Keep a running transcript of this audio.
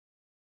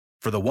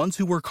For the ones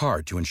who work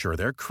hard to ensure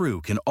their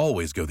crew can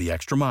always go the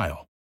extra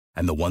mile,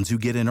 and the ones who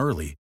get in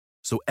early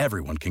so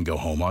everyone can go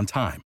home on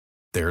time,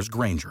 there's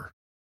Grainger,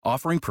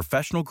 offering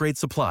professional-grade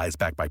supplies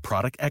backed by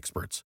product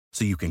experts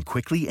so you can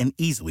quickly and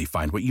easily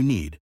find what you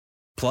need.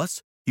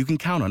 Plus, you can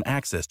count on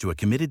access to a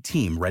committed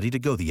team ready to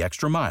go the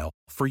extra mile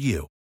for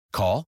you.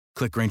 Call,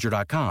 click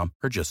Grainger.com,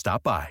 or just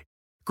stop by.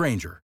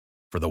 Grainger,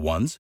 for the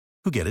ones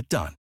who get it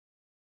done.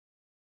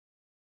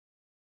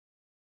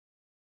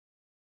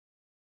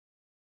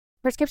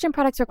 Prescription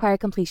products require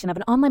completion of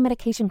an online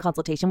medication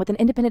consultation with an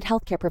independent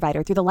healthcare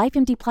provider through the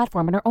LifeMD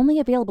platform and are only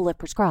available if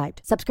prescribed.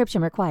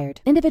 Subscription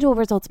required. Individual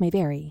results may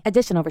vary.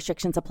 Additional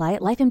restrictions apply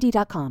at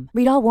lifemd.com.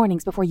 Read all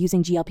warnings before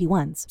using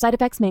GLP-1s. Side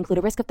effects may include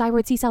a risk of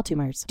thyroid C-cell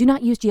tumors. Do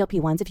not use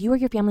GLP-1s if you or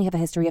your family have a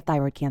history of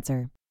thyroid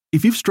cancer.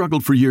 If you've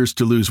struggled for years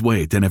to lose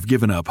weight and have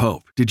given up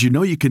hope, did you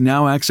know you can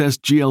now access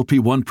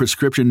GLP-1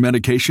 prescription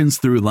medications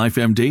through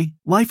LifeMD?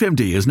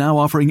 LifeMD is now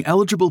offering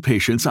eligible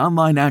patients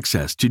online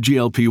access to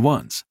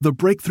GLP-1s, the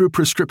breakthrough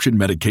prescription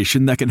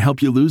medication that can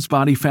help you lose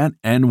body fat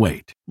and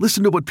weight.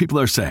 Listen to what people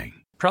are saying.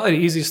 Probably the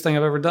easiest thing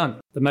I've ever done.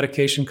 The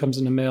medication comes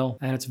in the mail,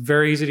 and it's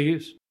very easy to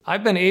use.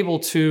 I've been able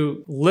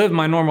to live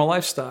my normal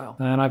lifestyle,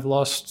 and I've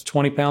lost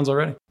 20 pounds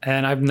already,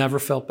 and I've never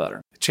felt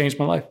better. It changed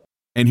my life.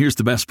 And here's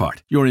the best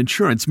part. Your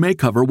insurance may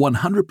cover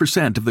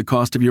 100% of the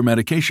cost of your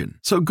medication.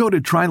 So go to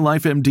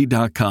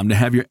TryLifeMD.com to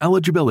have your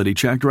eligibility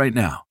checked right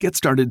now. Get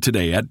started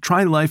today at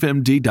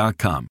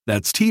TryLifeMD.com.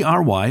 That's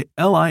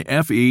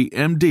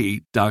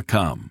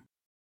TryLifeMD.com.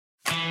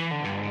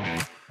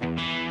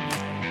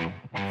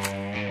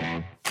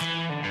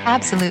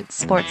 Absolute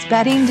sports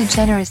betting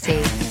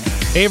degeneracy.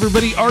 Hey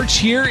everybody, Arch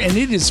here, and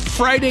it is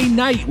Friday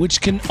night, which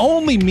can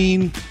only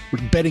mean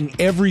we're betting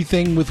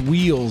everything with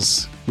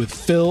wheels with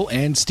Phil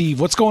and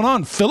Steve. What's going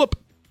on, Philip?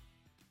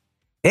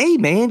 Hey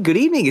man, good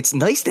evening. It's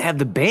nice to have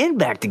the band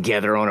back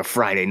together on a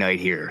Friday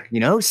night here. You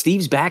know,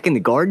 Steve's back in the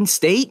Garden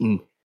State and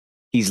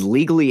he's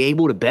legally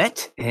able to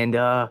bet. And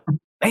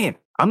man,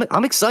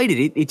 I'm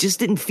excited. It just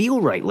didn't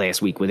feel right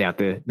last week without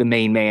the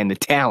main man, the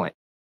talent.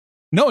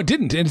 No, it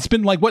didn't. And it's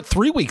been like,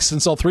 3 weeks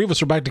since all three of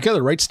us are back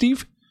together, right,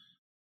 Steve?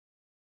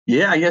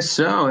 Yeah, I guess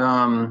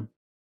so.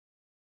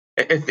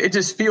 It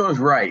just feels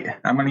right.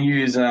 I'm going to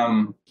use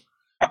I'm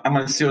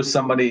going to steal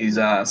somebody's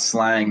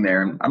slang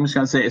there. I'm just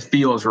going to say it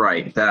feels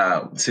right,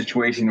 the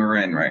situation we're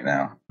in right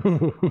now.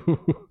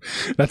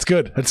 That's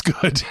good. That's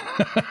good.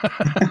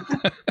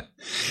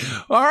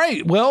 All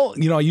right. Well,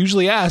 I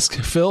usually ask,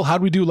 Phil,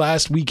 how'd we do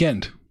last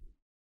weekend?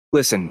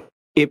 Listen,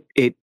 it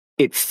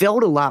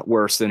felt a lot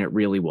worse than it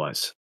really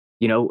was.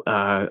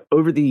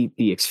 Over the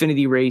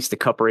Xfinity race, the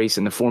Cup race,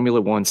 and the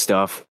Formula One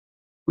stuff,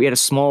 we had a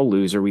small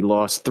loser. We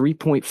lost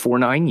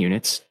 3.49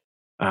 units.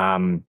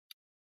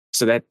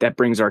 So that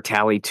brings our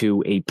tally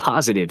to a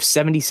positive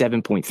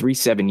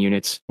 77.37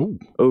 units. Ooh.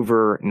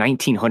 Over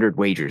 1,900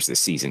 wagers this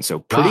season. So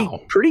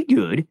pretty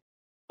good.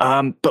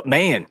 But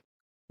man,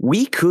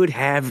 we could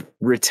have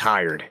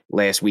retired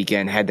last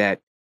weekend had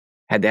that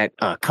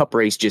Cup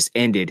race just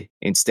ended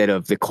instead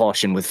of the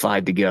caution with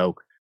 5 to go.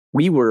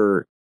 We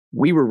were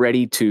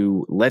ready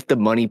to let the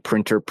money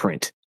printer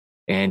print.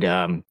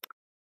 And,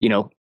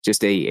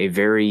 just a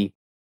very,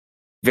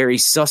 very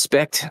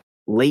suspect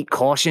late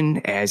caution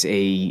as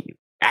a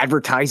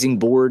advertising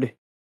board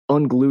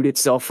unglued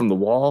itself from the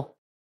wall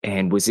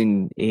and was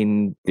in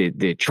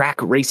the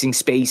track racing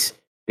space.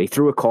 They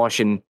threw a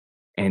caution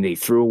and they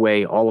threw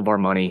away all of our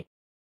money.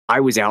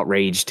 I was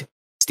outraged.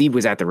 Steve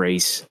was at the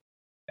race.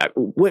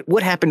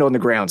 What happened on the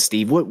ground,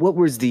 Steve? What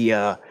was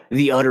the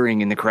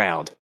uttering in the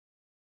crowd?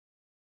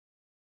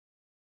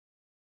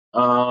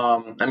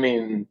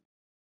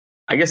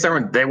 I guess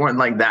they weren't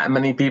like that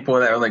many people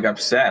that were like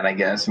upset, I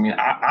guess.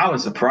 I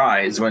was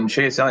surprised when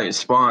Chase Elliott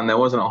spun. There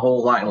wasn't a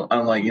whole lot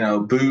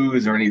of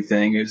boos or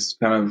anything. It was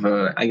kind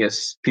of, I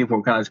guess people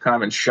were kind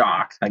of in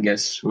shock, I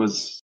guess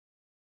was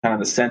kind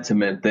of the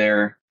sentiment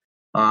there.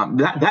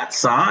 That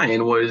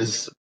sign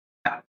was,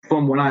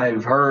 from what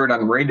I've heard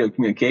on radio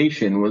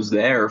communication, was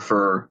there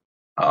for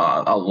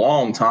a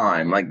long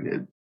time, like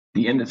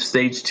the end of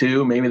stage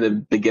 2, maybe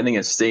the beginning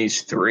of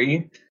stage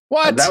 3.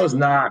 What? That was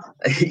not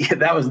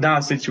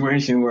a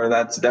situation where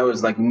that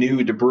was like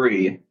new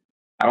debris.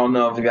 I don't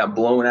know if it got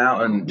blown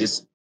out and I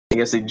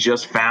guess they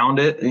just found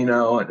it, in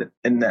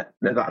that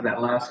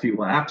last few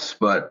laps.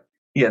 But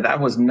yeah, that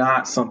was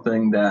not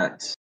something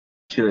that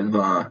should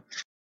have.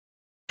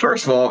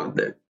 First of all,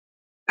 the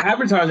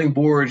advertising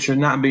board should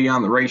not be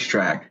on the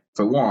racetrack,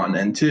 for one,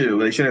 and two,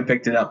 they should have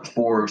picked it up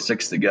before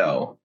 6 to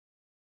go.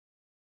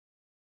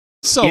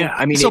 So,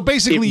 yeah,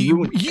 basically,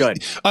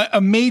 a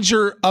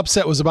major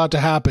upset was about to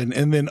happen,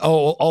 and then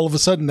all of a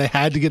sudden they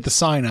had to get the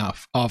sign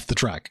off the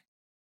track.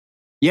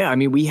 Yeah,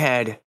 we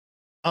had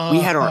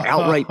our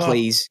outright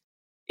plays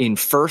in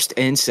first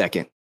and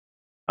second.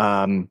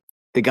 The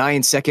guy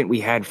in second we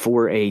had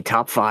for a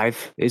top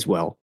 5 as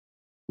well.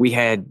 We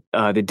had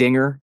the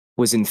Dinger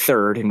was in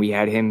third, and we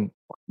had him,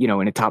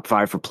 in a top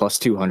 5 for plus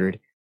 200.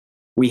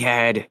 We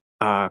had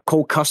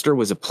Cole Custer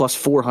was a plus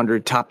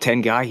 400 top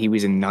 10 guy. He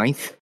was in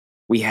ninth.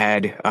 We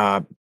had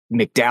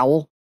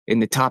McDowell in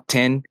the top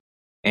 10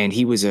 and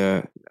he was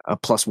a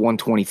plus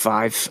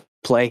 125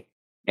 play.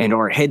 And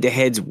our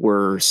head-to-heads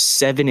were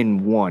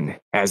 7-1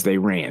 as they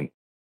ran.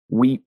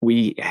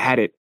 We had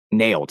it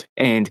nailed.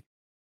 And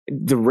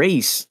the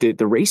race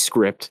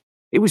script,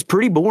 it was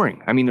pretty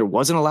boring. I mean, there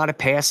wasn't a lot of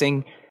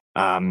passing.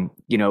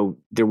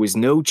 There was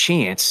no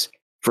chance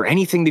for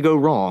anything to go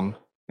wrong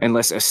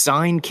unless a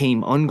sign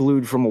came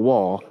unglued from a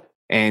wall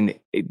and,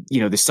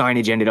 the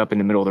signage ended up in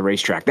the middle of the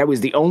racetrack. That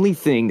was the only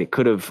thing that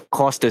could have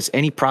cost us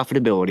any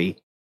profitability,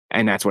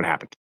 and that's what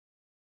happened.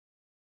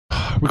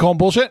 We calling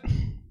bullshit?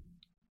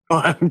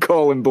 I'm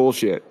calling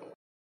bullshit.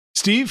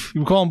 Steve,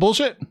 you calling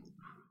bullshit? Of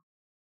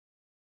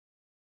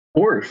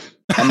course.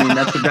 I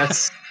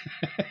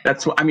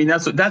mean,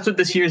 that's what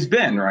this year's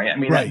been, right? I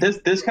mean, right.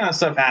 This kind of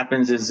stuff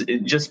happens is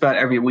just about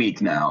every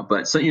week now.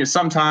 But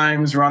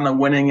sometimes we're on the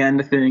winning end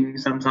of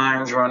things,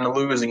 sometimes we're on the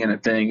losing end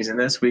of things, and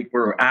this week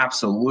we're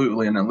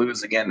absolutely on the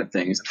losing end of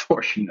things,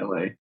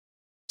 unfortunately.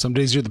 Some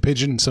days you're the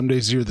pigeon, some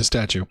days you're the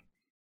statue.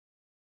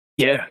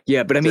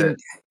 Yeah, but I mean,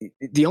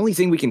 the only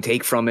thing we can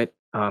take from it,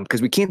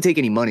 because we can't take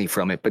any money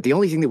from it, but the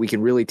only thing that we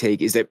can really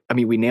take is that, I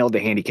mean, we nailed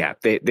the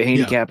handicap. The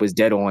handicap was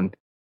dead on.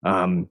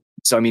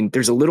 So, I mean,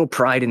 there's a little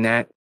pride in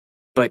that.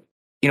 But,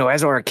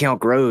 as our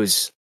account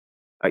grows,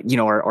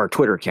 our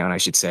Twitter account, I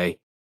should say,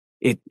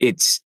 it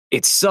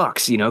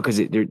sucks,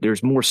 because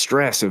there's more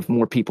stress of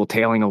more people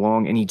tailing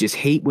along. And you just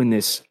hate when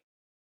this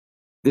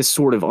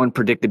sort of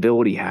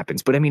unpredictability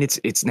happens. But, I mean, it's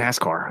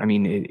NASCAR. I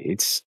mean,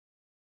 it's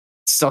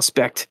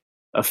suspect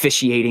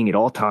officiating at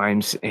all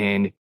times.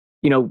 And,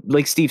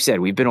 like Steve said,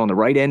 we've been on the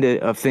right end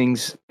of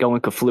things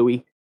going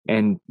kaflooey.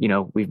 And,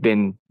 we've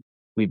been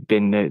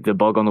the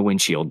bug on the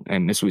windshield,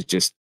 and this was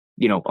just,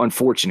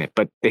 unfortunate,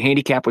 but the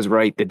handicap was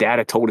right. The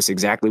data told us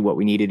exactly what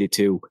we needed it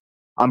to.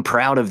 I'm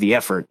proud of the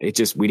effort. It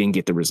just, we didn't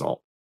get the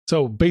result.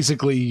 So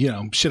basically,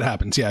 shit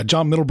happens. Yeah.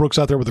 John Middlebrook's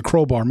out there with a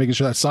crowbar, making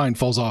sure that sign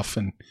falls off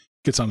and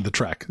gets onto the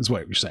track is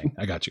what you're saying.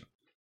 I got you.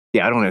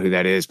 Yeah. I don't know who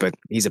that is, but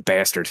he's a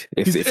bastard.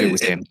 If it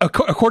was him.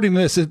 According to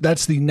this,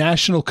 that's the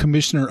National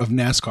Commissioner of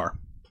NASCAR.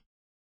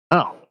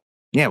 Oh,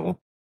 yeah. Well,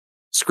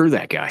 screw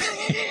that guy.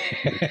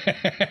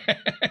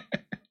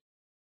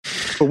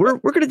 But we're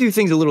going to do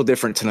things a little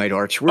different tonight,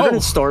 Arch. We're going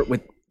to start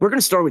with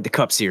the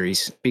Cup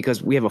Series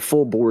because we have a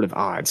full board of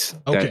odds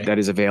that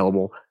is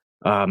available.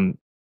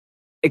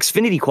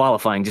 Xfinity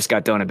qualifying just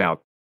got done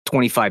about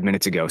 25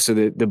 minutes ago, so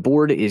the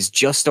board is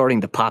just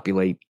starting to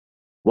populate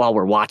while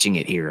we're watching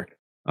it here.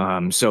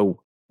 So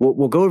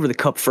we'll go over the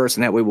Cup first,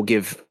 and that way we'll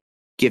give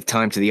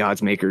time to the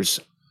odds makers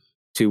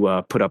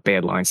to put up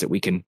bad lines that we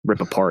can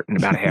rip apart in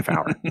about a half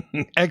hour.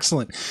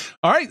 Excellent.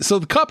 All right, so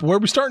the Cup, where are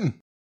we starting?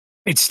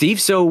 It's Steve.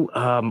 So,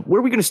 where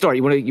are we going to start?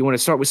 You want to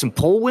start with some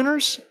poll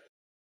winners?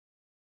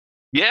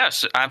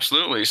 Yes,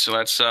 absolutely. So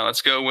let's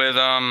go with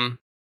Kyle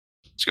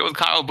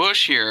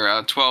Busch here,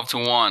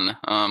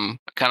 12-1.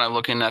 Kind of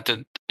looking at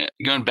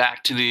going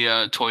back to the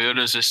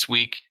Toyotas this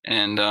week,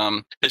 and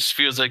this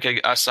feels like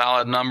a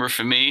solid number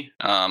for me.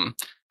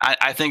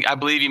 I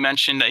believe you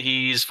mentioned that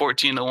he's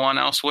 14-1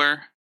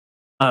 elsewhere.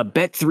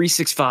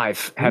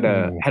 Bet365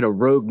 had a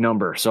rogue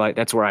number, so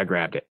that's where I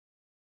grabbed it.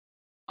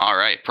 All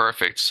right,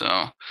 perfect.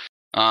 So,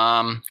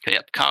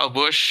 Kyle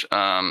Busch,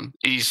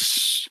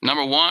 he's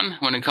number one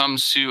when it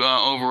comes to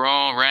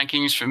overall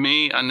rankings for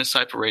me on this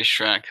type of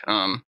racetrack.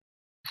 And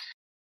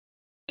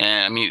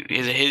I mean,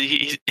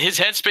 his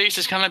headspace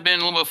has kind of been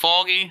a little bit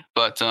foggy,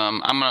 but I'm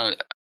gonna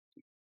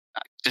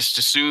just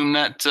assume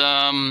that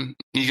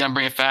he's gonna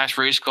bring a fast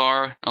race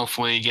car.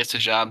 Hopefully, he gets the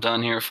job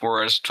done here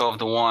for us.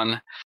 12-1.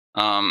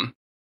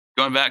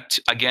 Going back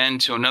again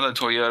to another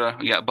Toyota,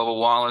 we got Bubba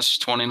Wallace,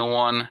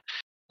 20-1.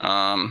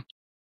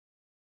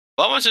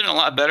 Bubba's been a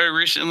lot better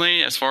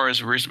recently as far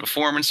as recent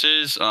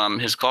performances.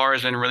 His car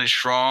has been really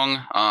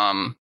strong.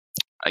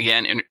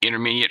 Again,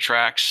 intermediate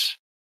tracks.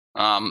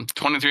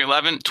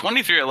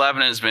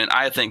 2311 has been,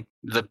 I think,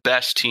 the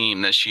best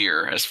team this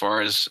year as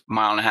far as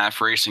mile-and-a-half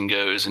racing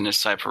goes in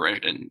this type of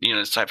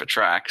this type of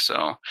track.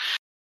 So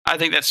I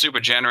think that's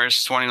super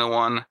generous.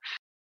 20-1.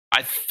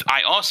 I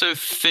also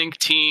think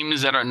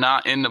teams that are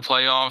not in the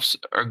playoffs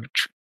are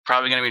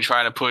probably going to be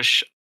trying to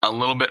push a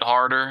little bit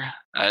harder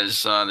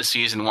as the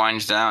season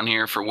winds down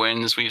here for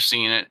wins. We've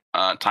seen it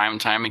time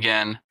and time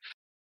again.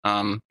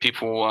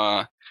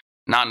 People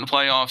not in the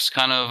playoffs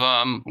kind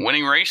of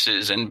winning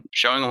races and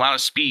showing a lot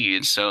of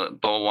speed. So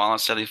Bubba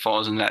Wallace said he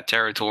falls in that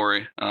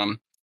territory.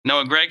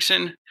 Noah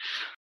Gragson,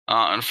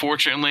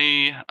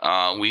 unfortunately,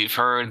 we've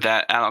heard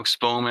that Alex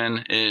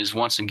Bowman is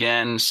once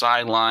again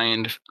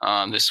sidelined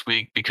this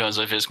week because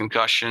of his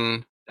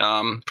concussion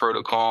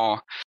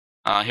protocol.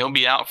 He'll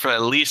be out for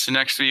at least the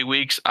next 3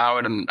 weeks. I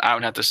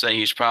would have to say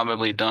he's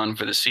probably done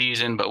for the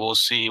season, but we'll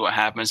see what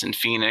happens in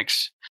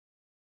Phoenix.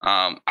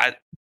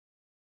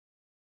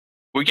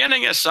 We're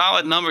getting a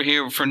solid number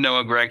here for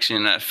Noah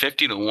Gragson at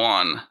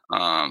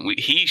 50-1.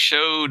 He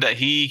showed that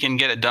he can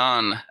get it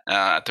done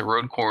at the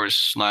road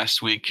course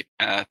last week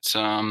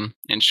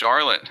in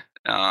Charlotte.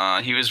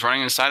 He was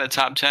running inside the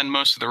top 10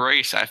 most of the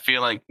race. I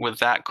feel like with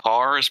that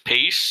car's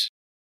pace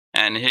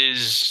and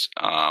his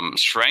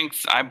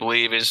strength, I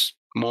believe is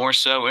more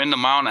so in the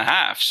mile and a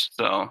halves.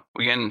 So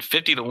we're getting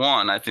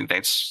 50-1. I think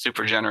that's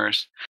super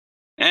generous.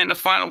 And the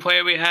final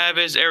player we have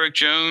is Eric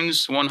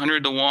Jones,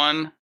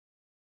 100-1.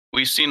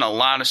 We've seen a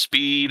lot of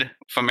speed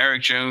from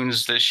Eric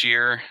Jones this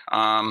year.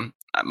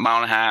 At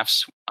mile and a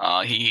halves,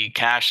 he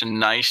cashed a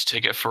nice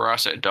ticket for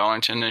us at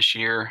Darlington this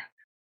year.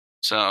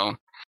 So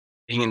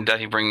he can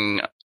definitely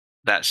bring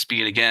that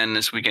speed again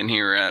this weekend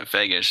here at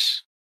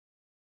Vegas.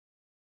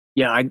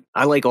 Yeah,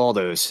 I like all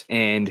those.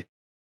 And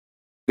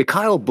the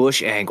Kyle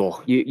Busch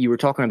angle, you were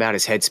talking about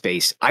his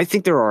headspace. I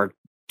think there are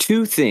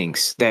two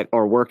things that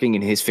are working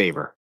in his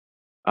favor.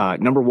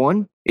 Number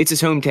one, it's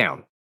his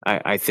hometown.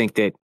 I think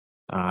that,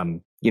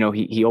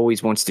 he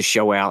always wants to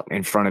show out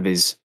in front of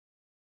his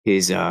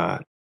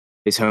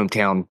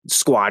hometown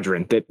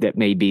squadron that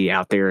may be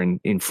out there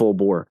in full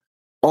bore.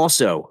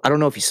 Also, I don't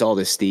know if you saw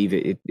this, Steve.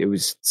 It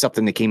was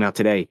something that came out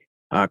today.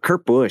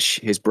 Kurt Busch,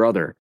 his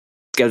brother,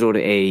 scheduled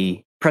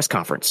a press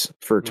conference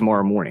for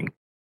tomorrow morning.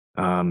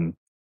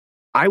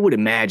 I would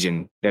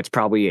imagine that's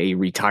probably a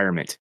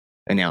retirement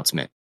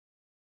announcement,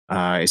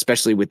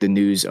 especially with the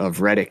news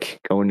of Reddick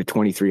going to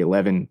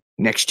 23XI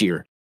next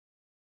year.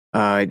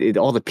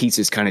 All the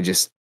pieces kind of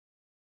just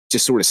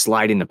sort of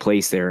slide into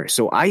place there.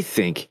 So I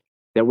think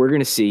that we're going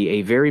to see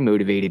a very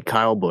motivated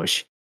Kyle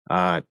Busch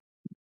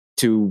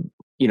to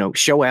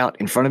show out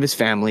in front of his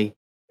family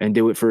and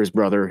do it for his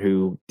brother,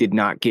 who did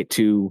not get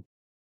to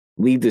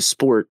leave the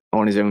sport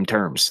on his own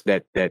terms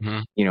that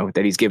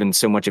he's given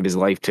so much of his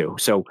life to.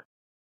 So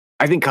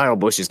I think Kyle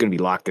Busch is going to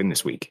be locked in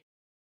this week.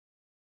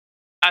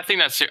 I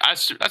think that's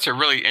a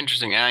really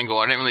interesting angle.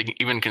 I didn't really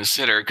even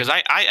consider, because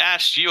I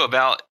asked you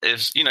about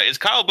is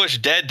Kyle Busch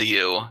dead to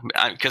you?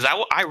 Because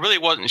I really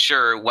wasn't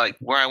sure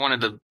where I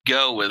wanted to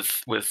go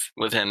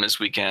with him this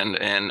weekend,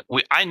 and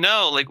I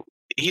know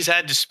he's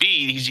had the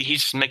speed.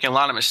 He's just making a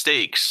lot of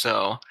mistakes.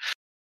 So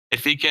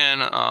if he can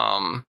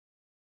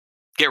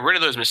get rid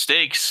of those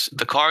mistakes,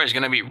 the car is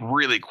going to be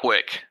really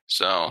quick.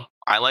 So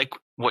I like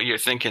what you're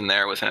thinking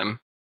there with him.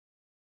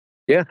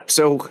 Yeah.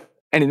 So,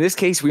 and in this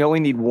case, we only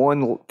need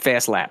one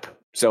fast lap.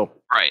 So,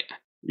 right.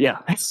 Yeah.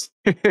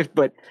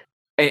 But,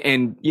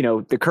 and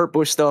the Kurt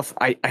Busch stuff,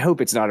 I hope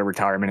it's not a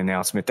retirement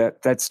announcement.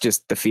 That's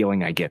just the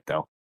feeling I get,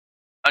 though.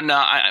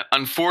 No,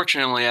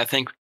 unfortunately, I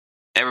think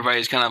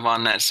everybody's kind of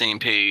on that same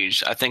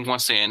page. I think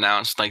once they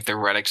announced the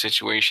Reddick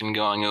situation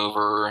going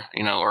over,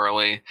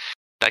 early,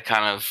 that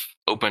kind of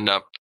opened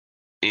up,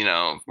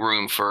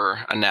 room for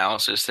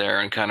analysis there,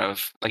 and kind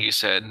of, like you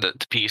said, the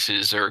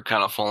pieces are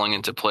kind of falling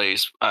into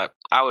place. I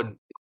would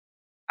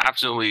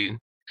absolutely.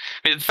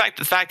 The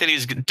fact that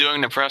he's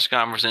doing the press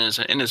conference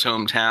in his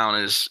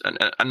hometown is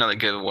another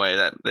giveaway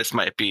that this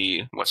might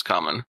be what's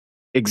coming.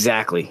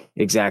 Exactly.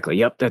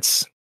 Yep.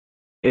 It's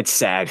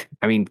sad.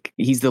 I mean,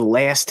 he's the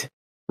last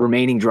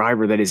remaining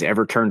driver that has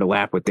ever turned a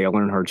lap with Dale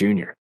Earnhardt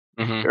Jr.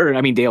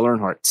 Mm-hmm. Dale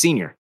Earnhardt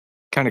Sr.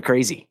 Kind of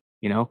crazy,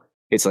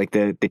 It's like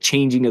the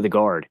changing of the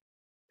guard.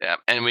 Yeah,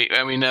 and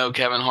we know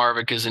Kevin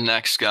Harvick is the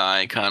next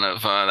guy, kind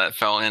of that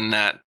fell in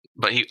that,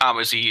 but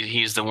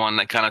he's the one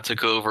that kind of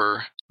took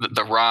over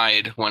the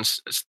ride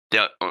once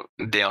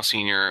Dale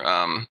Sr.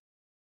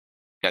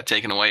 got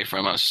taken away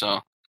from us. So,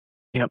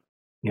 yep.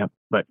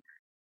 But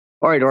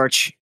all right,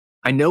 Arch.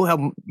 I know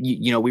how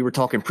we were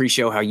talking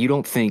pre-show how you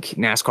don't think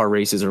NASCAR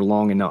races are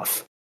long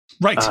enough.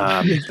 Right.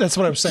 That's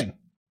what I was saying.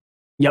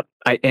 Yep.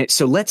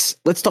 So let's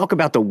talk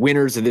about the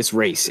winners of this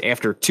race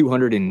after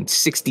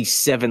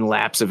 267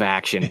 laps of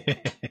action.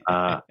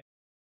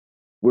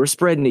 We're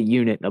spreading a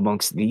unit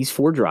amongst these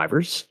four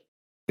drivers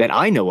that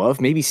I know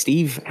of. Maybe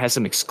Steve has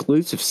some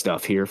exclusive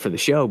stuff here for the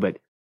show, but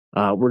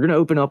we're going to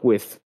open up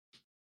with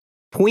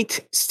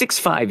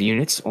 0.65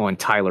 units on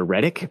Tyler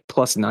Reddick,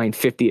 plus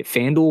 950 at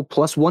FanDuel,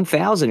 plus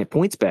 1,000 at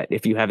PointsBet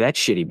if you have that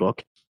shitty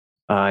book.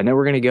 And then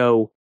we're going to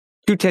go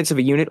 0.2 of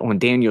a unit on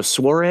Daniel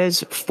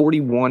Suarez,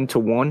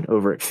 41-1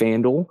 over at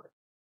FanDuel.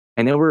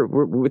 And then we're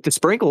with the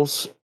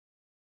sprinkles,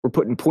 we're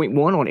putting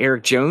 0.1 on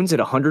Eric Jones at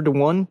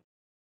 100-1,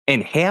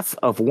 and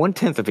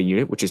 0.5 of a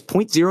unit, which is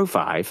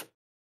 0.05,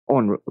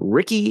 on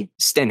Ricky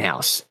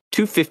Stenhouse,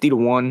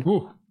 250-1.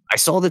 Ooh. I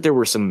saw that there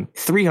were some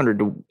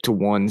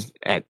 300-1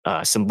 at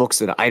some books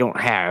that I don't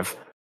have,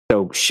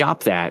 so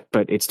shop that.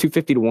 But it's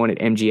 250-1 at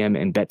MGM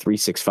and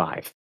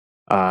Bet365.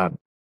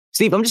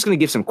 Steve, I'm just going to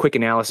give some quick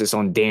analysis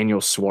on Daniel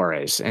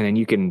Suarez, and then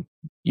you can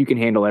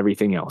handle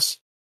everything else.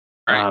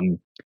 Right.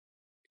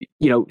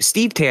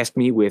 Steve tasked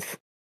me with,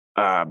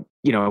 writing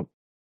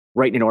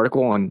an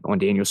article on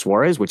Daniel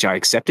Suarez, which I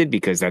accepted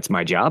because that's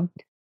my job.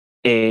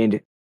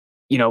 And,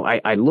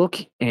 I look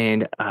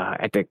and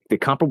at the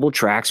comparable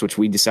tracks, which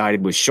we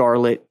decided was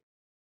Charlotte,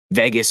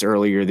 Vegas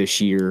earlier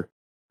this year,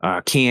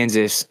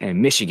 Kansas,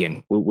 and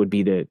Michigan would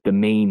be the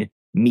main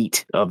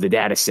meat of the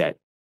data set.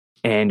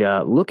 And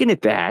looking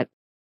at that,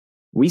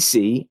 we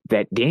see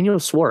that Daniel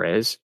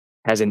Suarez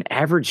has an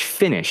average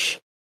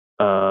finish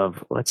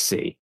of,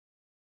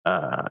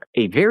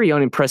 a very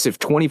unimpressive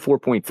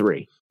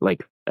 24.3.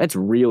 That's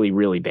really,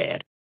 really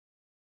bad.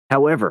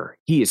 However,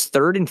 he is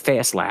third in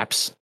fast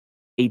laps,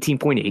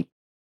 18.8.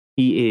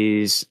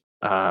 He is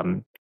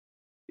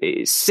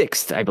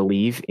sixth, I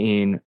believe,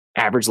 in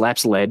average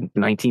laps led,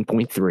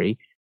 19.3.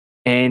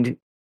 And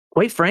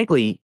quite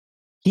frankly,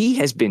 he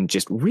has been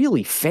just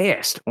really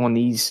fast on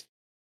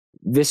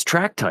this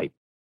track type.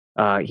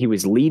 He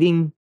was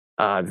leading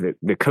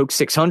the Coke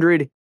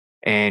 600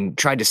 and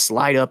tried to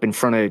slide up in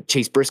front of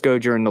Chase Briscoe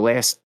during the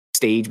last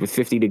stage with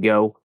 50 to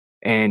go,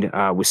 and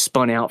was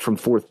spun out from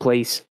fourth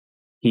place.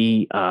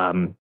 He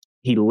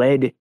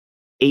led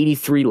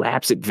 83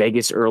 laps at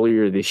Vegas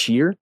earlier this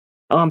year.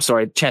 Oh, I'm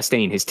sorry,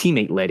 Chastain, his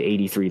teammate, led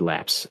 83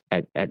 laps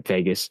at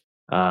Vegas.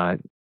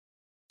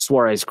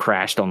 Suarez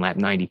crashed on lap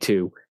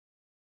 92.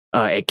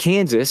 At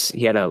Kansas,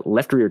 he had a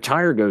left rear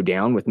tire go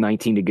down with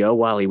 19 to go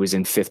while he was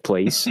in fifth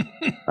place,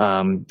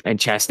 and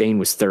Chastain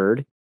was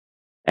third.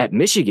 At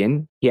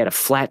Michigan, he had a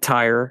flat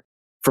tire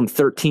from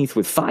 13th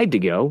with 5 to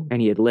go,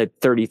 and he had led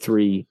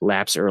 33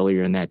 laps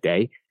earlier in that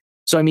day.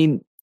 So, I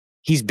mean,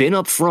 he's been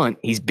up front.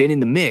 He's been in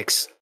the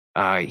mix.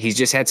 He's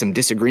just had some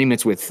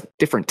disagreements with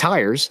different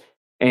tires,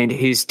 and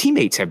his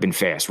teammates have been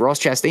fast. Ross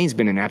Chastain's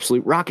been an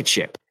absolute rocket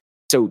ship.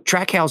 So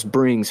Trackhouse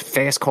brings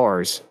fast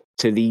cars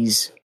to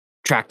these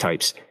track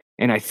types,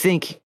 and I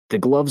think the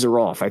gloves are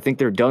off. I think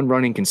they're done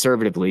running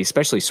conservatively,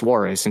 especially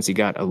Suarez, since he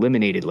got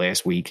eliminated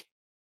last week.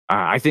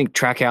 I think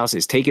Trackhouse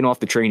is taking off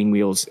the training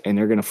wheels, and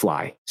they're going to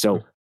fly.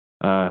 So,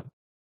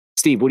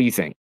 Steve, what do you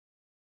think?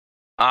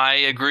 I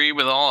agree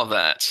with all of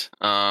that.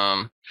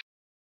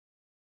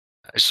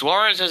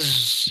 Suarez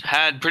has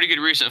had pretty good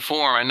recent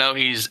form. I know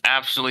he's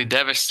absolutely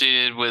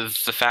devastated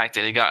with the fact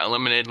that he got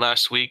eliminated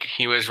last week.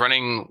 He was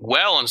running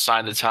well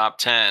inside the top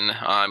 10.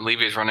 I believe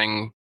he was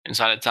running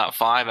inside the top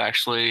 5,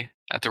 actually,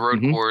 at the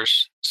road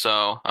course.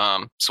 So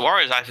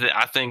Suarez,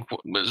 I think,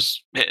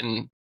 was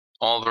hitting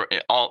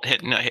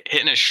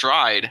hitting his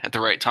stride at the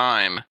right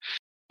time,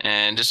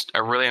 and just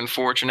a really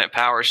unfortunate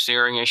power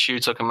steering issue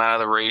took him out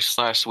of the race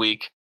last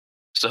week.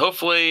 So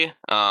hopefully,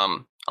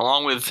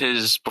 along with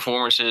his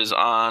performances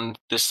on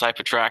this type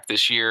of track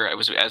this year,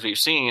 as we've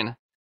seen,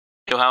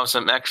 he'll have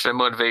some extra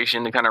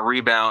motivation to kind of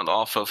rebound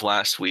off of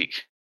last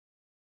week.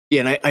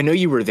 Yeah, and I know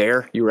you were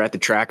there. You were at the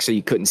track, so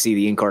you couldn't see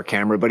the in-car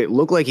camera, but it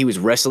looked like he was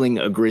wrestling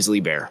a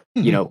grizzly bear,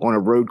 on a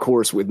road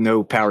course with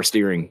no power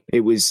steering. It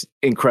was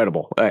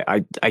incredible.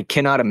 I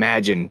cannot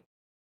imagine,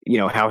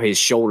 how his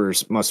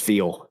shoulders must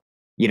feel,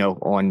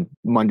 on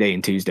Monday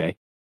and Tuesday.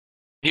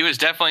 He was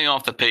definitely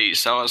off the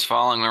pace. I was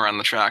following him around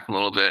the track a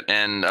little bit,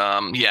 and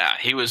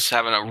he was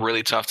having a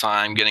really tough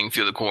time getting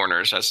through the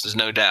corners. There's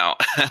no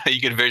doubt.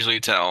 You could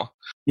visually tell.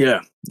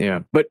 Yeah.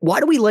 But why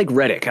do we like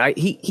Reddick?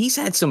 He's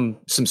had some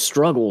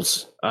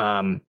struggles,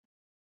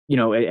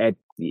 at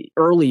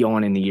early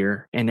on in the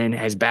year, and then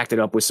has backed it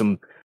up with some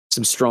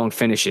strong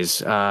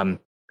finishes. I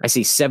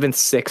see 7th,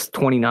 6th,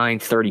 29,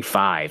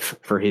 35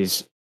 for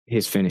his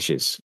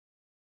finishes.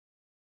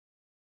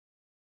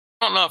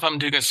 I don't know if I'm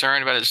too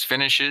concerned about his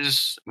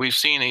finishes. We've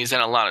seen he's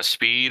had a lot of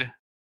speed.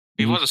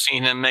 We've also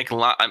seen him make a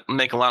lot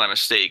of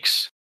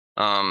mistakes.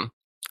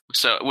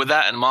 So with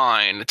that in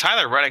mind,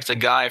 Tyler Reddick's a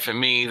guy for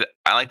me that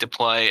I like to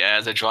play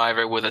as a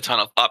driver with a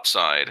ton of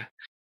upside.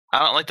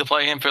 I don't like to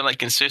play him for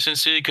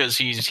consistency because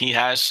he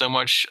has so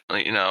much.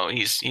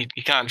 He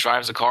kind of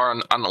drives the car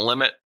on the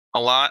limit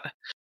a lot.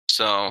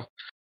 So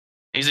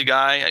he's a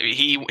guy.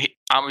 He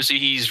obviously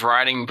he's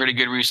riding pretty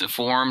good recent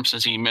form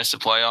since he missed the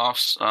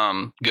playoffs.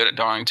 Good at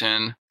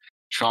Darlington,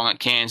 strong at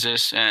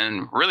Kansas,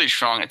 and really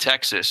strong at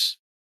Texas.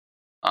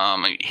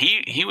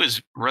 He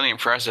was really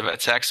impressive at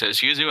Texas.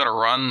 He was able to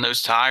run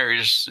those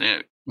tires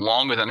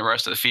longer than the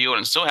rest of the field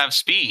and still have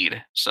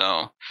speed.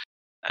 So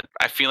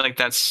I feel like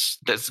that's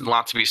a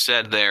lot to be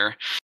said there.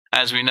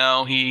 As we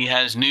know, he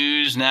has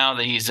news now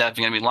that he's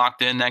definitely going to be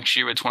locked in next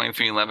year with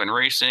 2311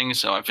 Racing.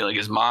 So I feel like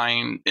his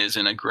mind is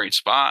in a great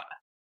spot.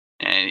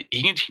 And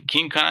he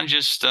can kind of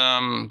just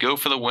go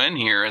for the win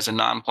here as a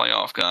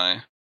non-playoff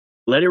guy.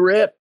 Let it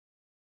rip.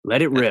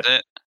 That's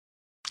it.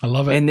 I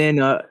love it. And then,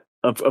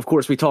 of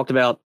course, we talked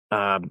about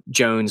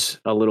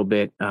Jones a little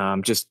bit.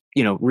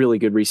 Really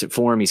good recent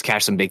form. He's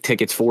cashed some big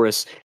tickets for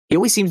us. He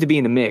always seems to be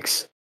in the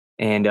mix.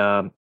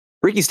 And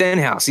Ricky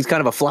Stenhouse, he's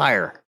kind of a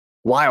flyer.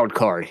 Wild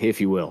card,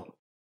 if you will.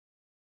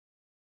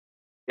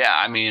 Yeah,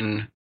 I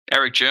mean,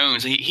 Eric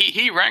Jones,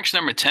 he ranks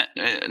number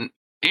 10.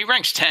 He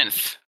ranks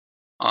 10th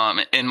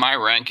in my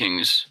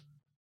rankings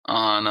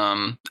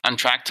on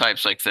track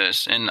types like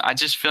this, and I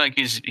just feel like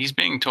he's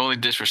being totally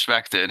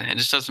disrespected. It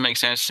just doesn't make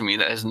sense to me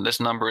that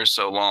this number is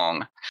so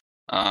long.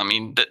 I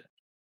mean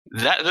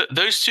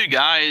those two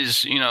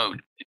guys,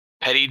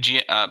 Petty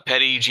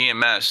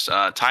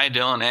GMS, Ty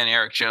Dillon and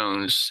Eric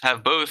Jones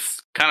have both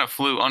kind of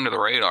flew under the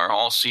radar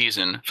all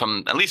season,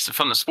 at least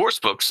from the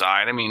sportsbook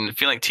side. I mean, I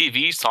feel like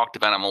TV's talked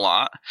about him a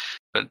lot,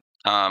 but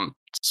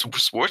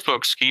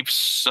sportsbooks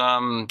keeps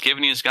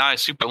giving these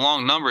guys super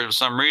long numbers for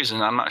some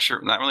reason. I'm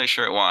not really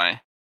sure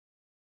why.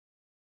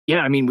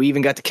 Yeah, I mean, we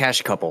even got to cash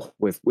a couple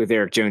with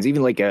Eric Jones.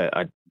 Even like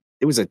it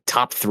was a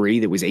top 3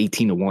 that was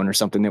 18-1 or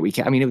something that we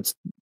can. I mean,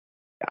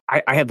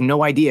 I have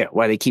no idea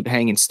why they keep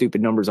hanging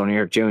stupid numbers on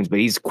Eric Jones, but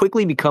he's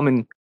quickly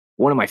becoming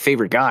one of my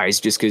favorite guys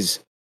just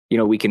because,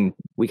 we can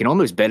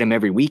almost bet him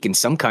every week in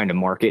some kind of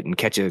market and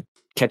catch a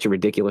catch a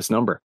ridiculous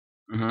number.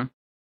 Mm-hmm.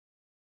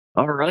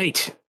 All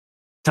right.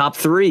 Top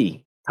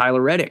 3,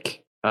 Tyler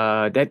Reddick.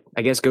 That,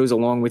 I guess, goes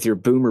along with your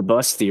boomer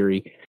bust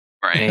theory.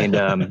 Right. And,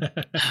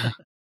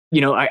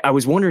 I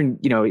was wondering,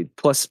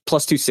 plus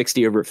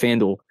 260 over at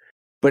FanDuel,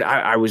 but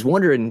I was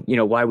wondering,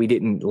 why we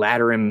didn't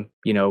ladder him,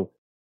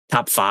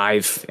 top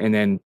 5 and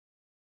then,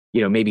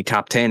 maybe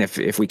top 10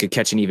 if we could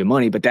catch an even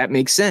money. But that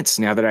makes sense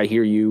now that I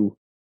hear you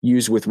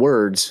use with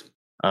words,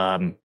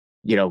 why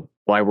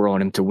we're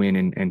on him to win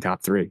in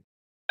top 3.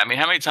 I mean,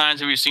 how many times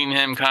have you seen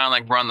him kind of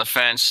like run the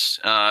fence?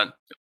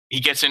 He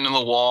gets into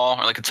the wall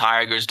or like a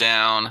tire goes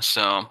down.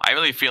 So I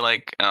really feel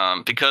like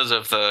because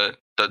of the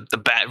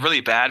bad,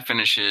 really bad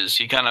finishes,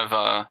 he kind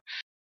of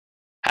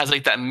has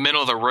like that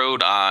middle of the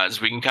road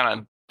odds. We can kind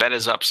of bet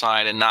his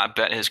upside and not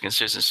bet his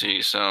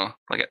consistency. So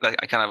like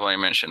I kind of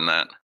already mentioned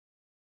that.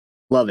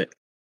 Love it.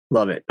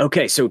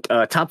 Okay, so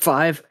top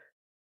 5,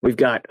 we've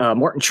got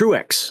Martin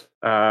Truex,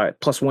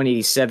 plus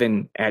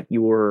 187 at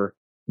your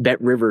Bet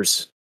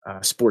Rivers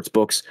sports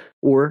books,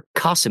 or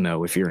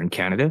Cosimo if you're in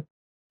Canada.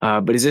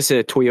 But is this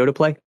a Toyota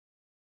play?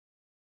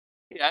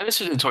 Yeah,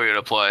 this is a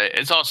Toyota play.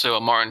 It's also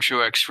a Martin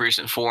Truex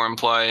recent form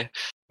play.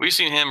 We've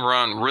seen him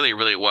run really,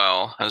 really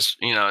well. As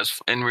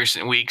in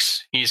recent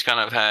weeks, he's kind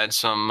of had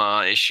some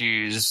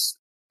issues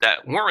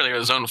that weren't really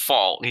his own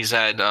fault. He's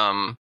had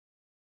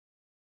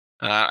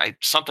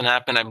something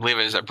happened, I believe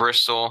it was at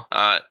Bristol.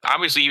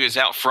 Obviously, he was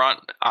out front.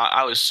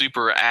 I was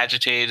super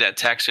agitated at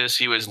Texas.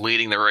 He was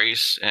leading the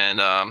race and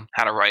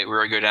had a right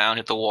rear go down,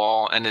 hit the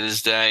wall, ended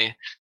his day.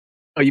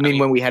 Oh, you mean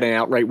when we had an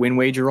outright win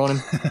wager on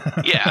him?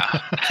 Yeah.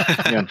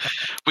 Yeah.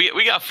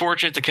 We got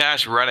fortunate to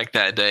cash Reddick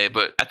that day,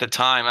 but at the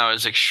time I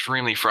was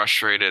extremely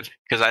frustrated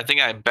because I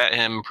think I bet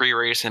him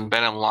pre-race and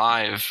bet him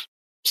live.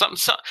 I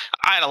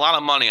had a lot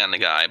of money on the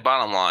guy,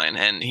 bottom line,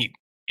 and he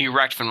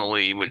wrecked from the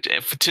lead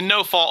to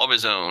no fault of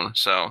his own.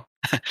 So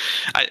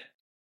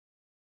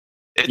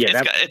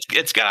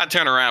it's got to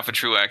turn around for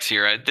Truex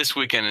here. This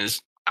weekend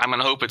I'm going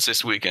to hope it's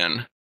this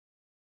weekend.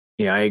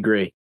 Yeah, I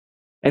agree.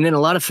 And then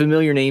a lot of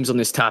familiar names on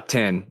this top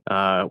 10.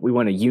 We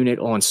went a unit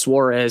on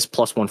Suarez,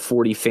 plus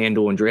 140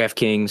 FanDuel and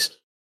DraftKings.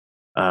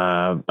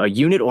 A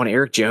unit on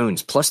Eric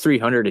Jones, plus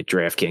 300 at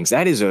DraftKings.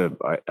 That is a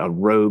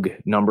rogue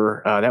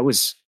number. That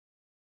was,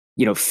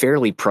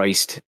 fairly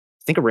priced.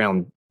 I think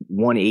around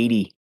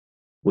 180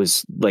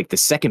 was like the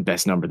second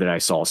best number that I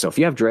saw. So if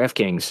you have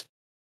DraftKings,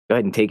 go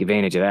ahead and take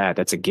advantage of that.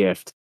 That's a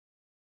gift.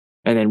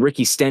 And then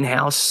Ricky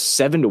Stenhouse,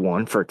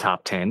 7-1 for a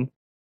top 10.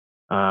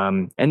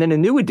 And then a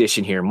new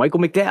addition here,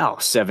 Michael McDowell,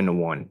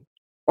 7-1.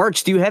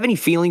 Arch, do you have any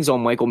feelings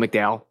on Michael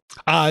McDowell?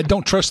 I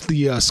don't trust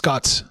the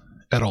Scots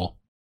at all.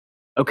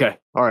 Okay.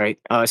 All right.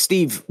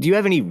 Steve, do you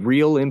have any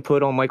real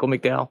input on Michael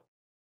McDowell?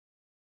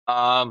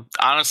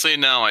 Honestly,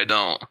 no, I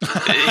don't.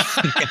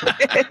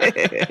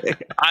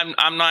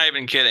 I'm not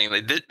even kidding.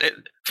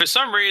 For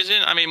some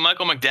reason, I mean,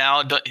 Michael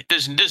McDowell,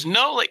 there's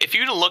no, like, if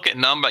you were to look at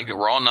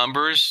raw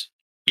numbers,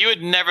 you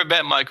would never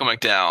bet Michael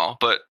McDowell,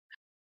 but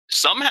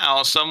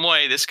somehow, some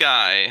way, this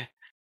guy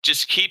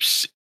just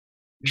keeps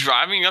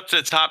driving up to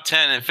the top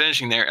 10 and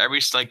finishing there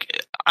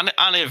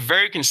on a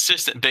very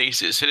consistent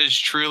basis. It is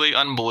truly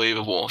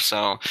unbelievable.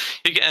 So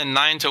you're getting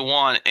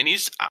 9-1, and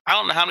I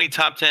don't know how many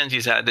top 10s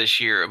he's had this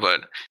year,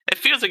 but it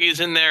feels like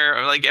he's in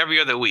there like every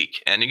other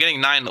week, and you're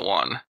getting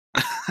 9-1.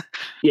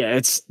 Yeah,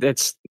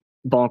 that's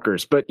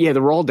bonkers. But yeah,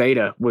 the raw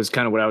data was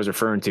kind of what I was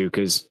referring to,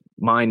 because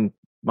mine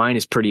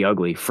is pretty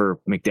ugly for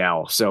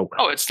McDowell. So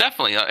it's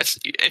definitely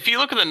if you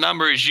look at the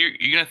numbers, you're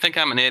gonna think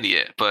I'm an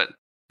idiot, but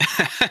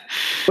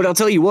but I'll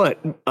tell you what,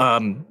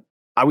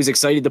 I was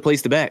excited to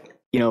place the bet.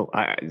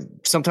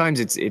 Sometimes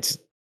it's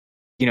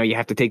you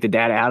have to take the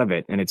data out of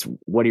it, and it's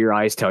what do your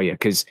eyes tell you?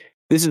 Because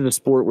this is a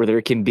sport where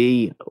there can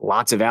be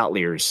lots of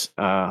outliers,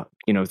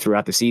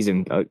 throughout the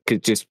season. Cause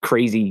just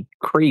crazy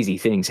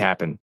things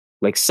happen,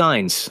 like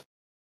signs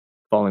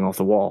falling off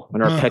the wall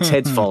and our pets'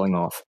 heads falling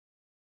off.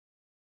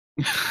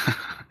 Yeah,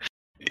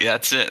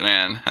 that's it,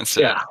 man. That's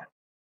it. Yeah.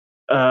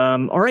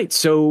 All right.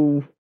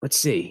 So let's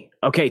see.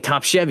 Okay.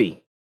 Top Chevy.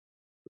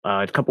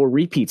 A couple of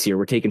repeats here.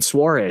 We're taking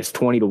Suarez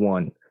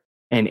 20-1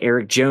 and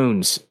Eric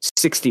Jones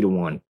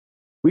 60-1.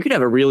 We could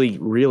have a really,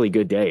 really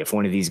good day if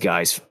one of these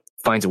guys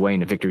finds a way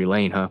into victory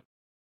lane, huh?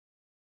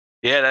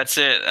 Yeah, that's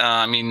it.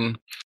 I mean,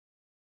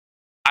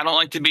 I don't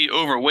like to be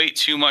overweight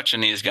too much in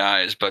these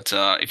guys, but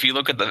if you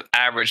look at the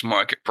average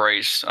market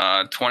price,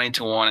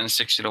 20-1 and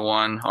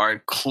 60-1 are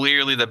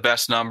clearly the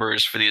best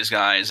numbers for these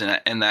guys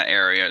in that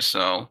area.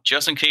 So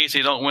just in case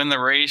they don't win the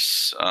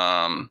race,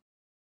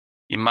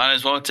 you might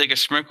as well take a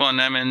sprinkle on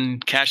them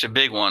and catch a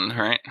big one,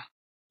 right?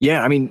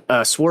 Yeah, I mean,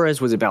 Suarez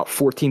was about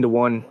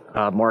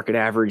 14-1 market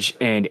average,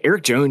 and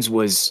Eric Jones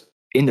was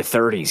in the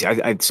 30s.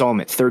 I saw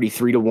him at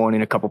 33-1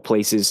 in a couple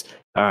places,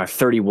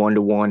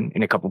 31-1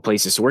 in a couple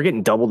places. So we're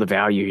getting double the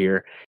value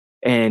here.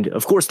 And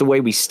of course, the way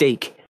we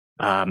stake,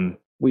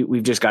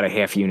 we've just got a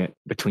half unit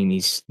between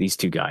these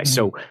two guys.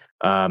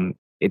 Mm-hmm. So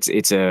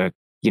it's a,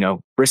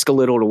 risk a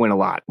little to win a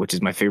lot, which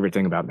is my favorite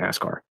thing about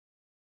NASCAR.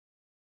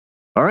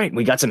 All right,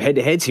 we got some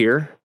head-to-heads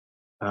here.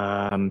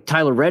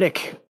 Tyler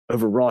Reddick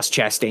over Ross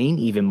Chastain,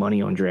 even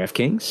money on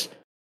DraftKings.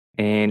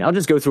 And I'll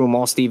just go through them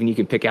all, Steve, and you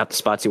can pick out the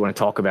spots you want to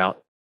talk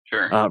about.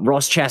 Sure.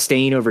 Ross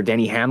Chastain over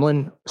Denny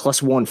Hamlin,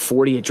 plus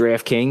 140 at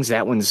DraftKings.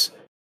 That one's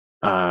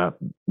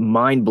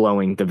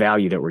mind-blowing, the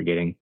value that we're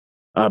getting.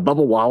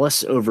 Bubba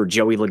Wallace over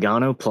Joey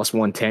Logano, plus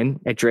 110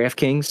 at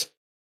DraftKings.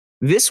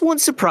 This one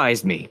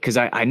surprised me because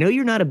I know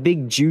you're not a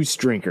big juice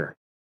drinker,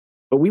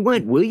 but we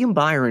went William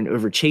Byron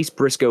over Chase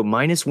Briscoe,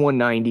 minus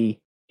 190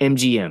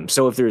 MGM.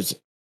 So if there's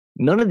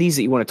none of these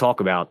that you want to talk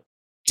about,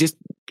 just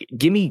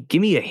give me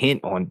a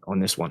hint on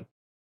this one.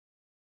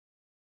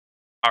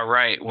 All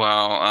right.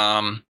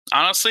 Well,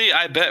 honestly,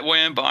 I bet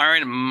William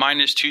Byron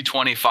minus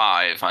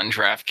 225 on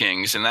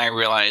DraftKings, and I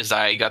realized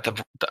I got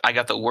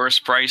the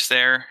worst price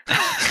there.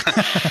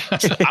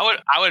 So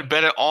I would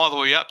bet it all the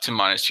way up to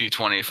minus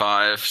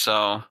 225.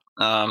 So,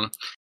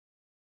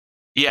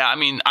 yeah, I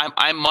mean,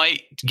 I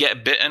might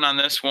get bitten on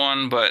this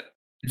one, but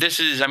this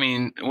is, I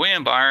mean,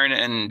 William Byron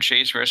and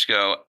Chase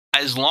Briscoe.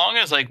 As long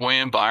as like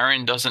William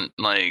Byron doesn't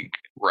like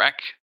wreck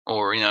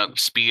or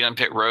speed on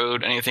pit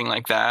road, anything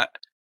like that,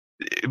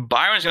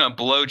 Byron's going to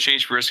blow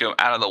Chase Briscoe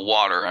out of the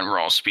water on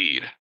raw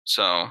speed.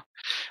 So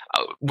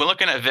we're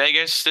looking at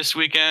Vegas this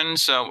weekend.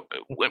 So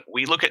when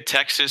we look at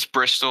Texas,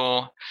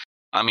 Bristol,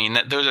 I mean,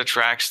 those are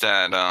tracks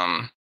that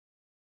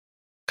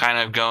kind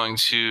of going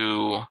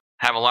to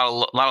have a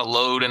lot of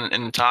load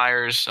in the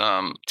tires.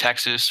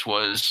 Texas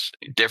was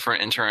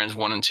different in turns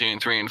 1 and 2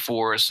 and 3 and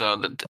 4. So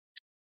the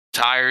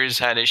tires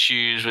had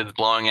issues with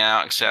blowing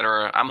out,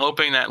 etc. I'm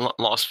hoping that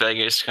Las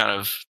Vegas kind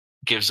of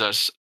gives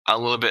us a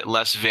little bit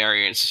less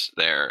variance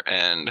there,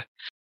 and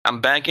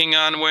I'm banking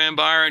on William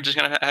Byron just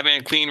kind of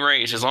having a clean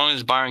race. As long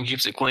as Byron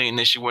keeps it clean,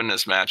 they should win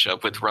this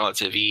matchup with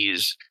relative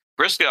ease.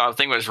 Briscoe, I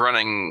think, was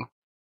running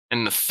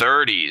in the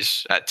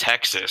 30s at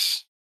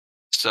Texas,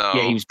 so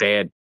yeah, he was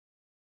bad.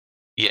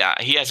 Yeah,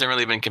 he hasn't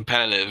really been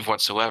competitive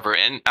whatsoever.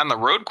 And on the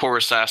road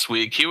course last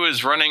week, he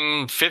was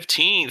running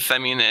 15th. I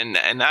mean,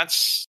 and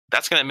that's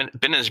going to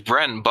been his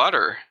bread and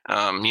butter,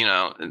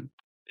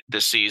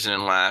 this season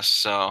and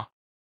last. So.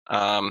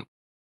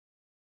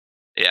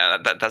 Yeah,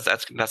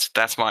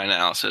 that's my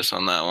analysis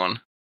on that one.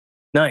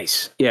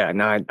 Nice. Yeah,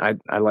 no,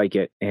 I like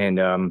it. And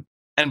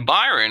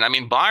Byron, I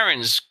mean,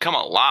 Byron's come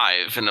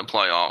alive in the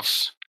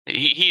playoffs.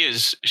 He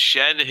has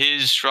shed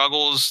his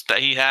struggles that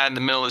he had in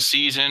the middle of the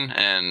season,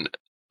 and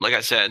like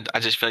I said,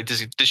 I just feel like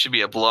this should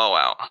be a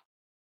blowout.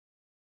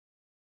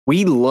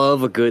 We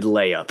love a good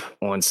layup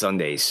on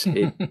Sundays.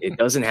 It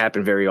doesn't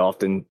happen very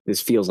often.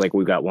 This feels like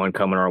we've got one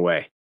coming our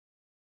way.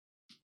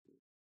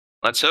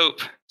 Let's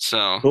hope.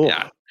 So, cool.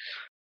 Yeah.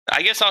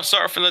 I guess I'll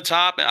start from the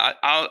top.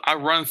 I'll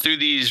run through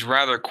these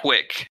rather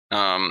quick.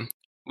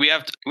 We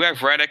have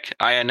Reddick.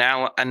 I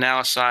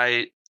analyze.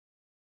 I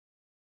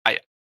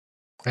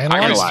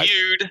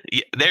reviewed.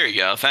 Yeah, there you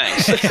go.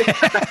 Thanks.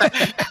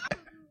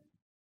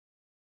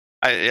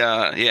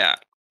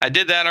 I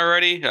did that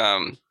already.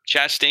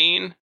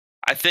 Chastain.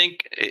 I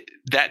think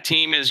that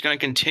team is going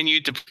to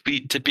continue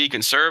to be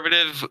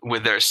conservative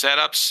with their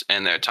setups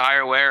and their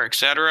tire wear,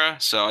 etc.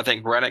 So I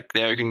think Reddick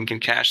there can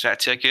cash that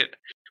ticket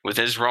with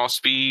his raw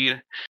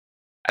speed.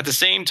 At the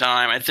same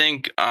time, I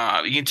think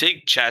you can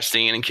take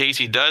Chastain in case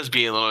he does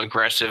be a little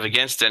aggressive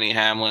against Denny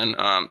Hamlin.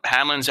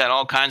 Hamlin's had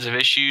all kinds of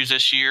issues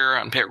this year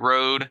on pit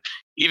road.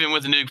 Even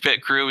with the new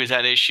pit crew, he's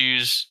had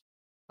issues.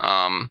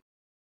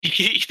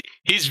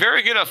 He's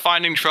very good at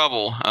finding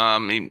trouble.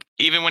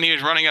 Even when he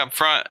was running up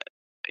front,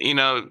 he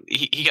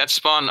got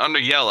spun under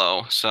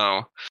yellow.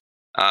 So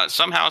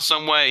somehow,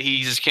 some way,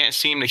 he just can't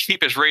seem to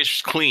keep his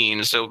race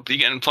clean. So you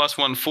getting plus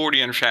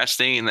 140 on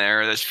Chastain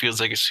there. This feels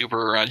like a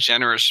super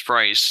generous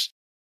price.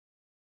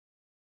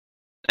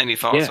 Any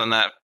thoughts on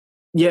that?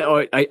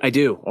 Yeah, I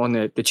do on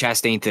the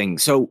Chastain thing.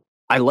 So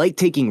I like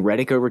taking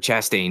Reddick over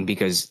Chastain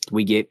because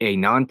we get a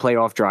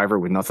non-playoff driver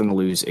with nothing to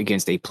lose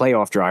against a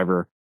playoff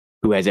driver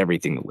who has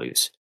everything to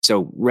lose.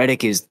 So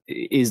Reddick is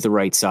the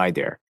right side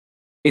there.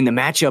 In the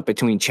matchup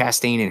between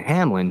Chastain and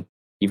Hamlin,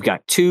 you've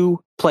got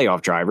two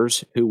playoff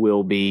drivers who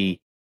will be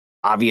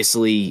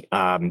obviously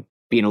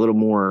being a little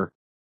more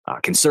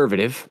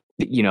conservative,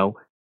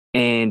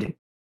 and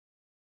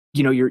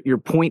your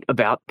point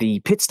about the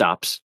pit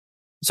stops.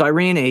 So I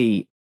ran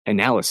a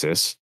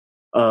analysis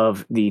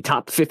of the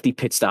top 50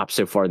 pit stops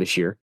so far this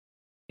year,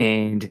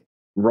 and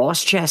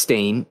Ross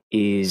Chastain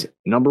is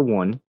number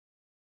 1,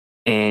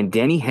 and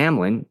Denny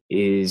Hamlin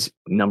is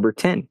number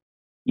 10,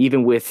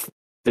 even with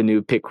the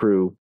new pit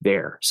crew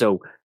there.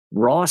 So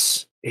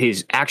Ross,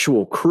 his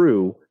actual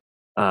crew,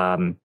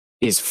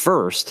 is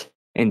first,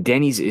 and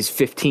Denny's is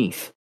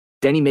 15th.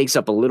 Denny makes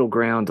up a little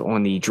ground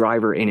on the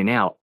driver in and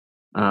out,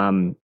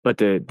 but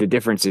the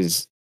difference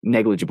is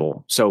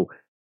negligible. So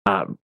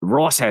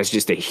Ross has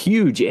just a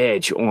huge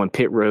edge on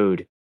pit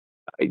road,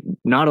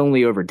 not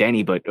only over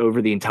Denny, but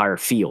over the entire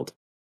field.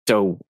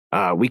 So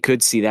we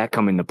could see that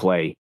come into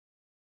play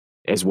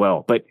as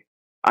well. But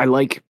I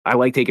like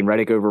taking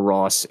Reddick over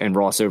Ross and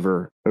Ross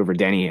over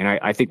Denny, and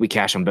I think we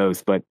cash them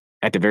both. But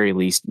at the very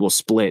least, we'll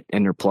split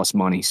and they're plus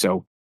money.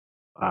 So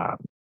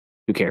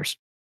who cares?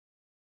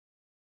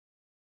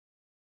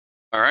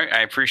 All right,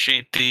 I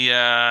appreciate the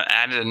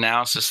added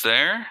analysis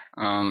there.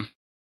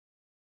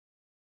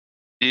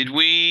 Did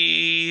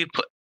we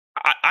put?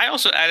 I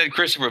also added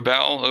Christopher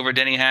Bell over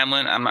Denny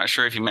Hamlin. I'm not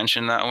sure if you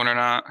mentioned that one or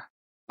not.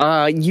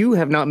 You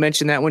have not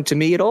mentioned that one to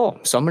me at all,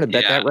 so I'm going to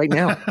bet that right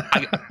now.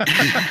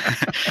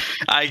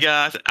 I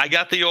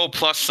got the old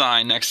plus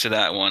sign next to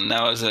that one.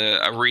 That was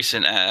a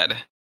recent ad.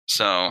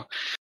 So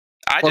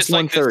I plus just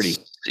like 130.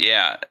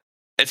 Yeah,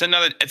 it's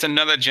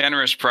another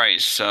generous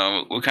price.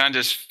 So we're kind of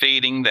just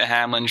fading the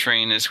Hamlin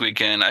train this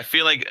weekend. I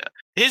feel like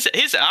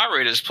his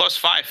outright is plus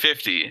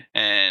 550,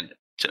 and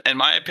in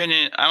my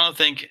opinion, I don't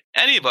think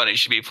anybody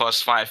should be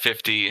plus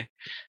 550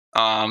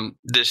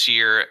 this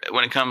year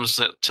when it comes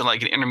to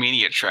like an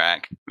intermediate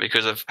track,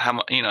 because of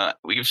how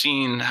we've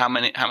seen how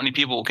many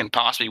people can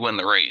possibly win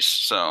the race.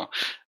 So I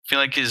feel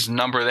like his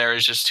number there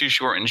is just too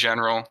short in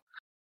general.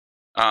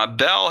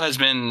 Bell has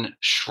been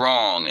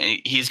strong.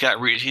 He's got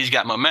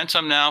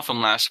momentum now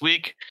from last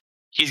week.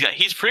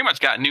 He's pretty much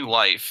got new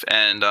life,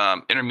 and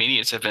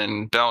intermediates have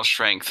been Bell's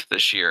strength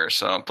this year.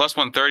 So plus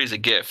 130 is a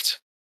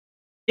gift.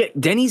 Yeah,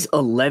 Denny's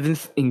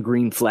 11th in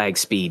green flag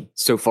speed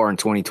so far in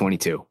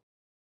 2022.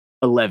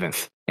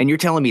 11th. And you're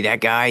telling me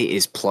that guy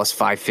is plus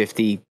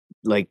 550,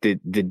 like the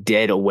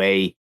dead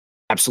away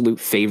absolute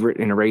favorite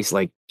in a race?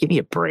 Like, give me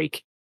a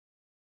break.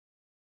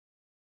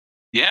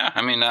 Yeah,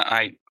 I mean,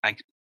 I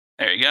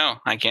there you go.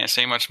 I can't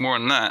say much more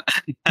than that.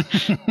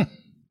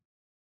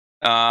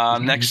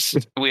 Next,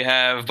 we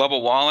have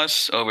Bubba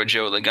Wallace over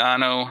Joe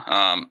Logano.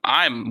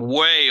 I'm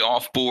way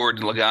off board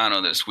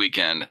Logano this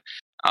weekend.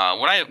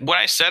 What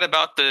I said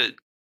about the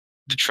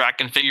track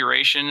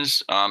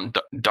configurations,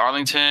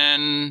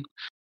 Darlington.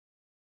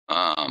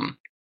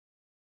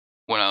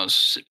 What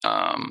else?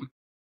 I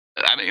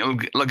mean,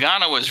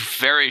 Logano was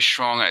very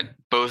strong at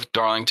both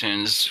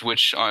Darlingtons,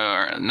 which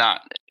are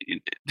not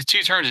the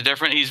two turns are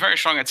different. He's very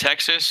strong at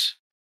Texas,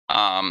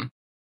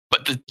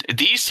 but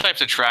these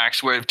types of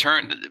tracks where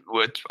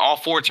with all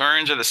four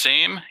turns are the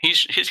same,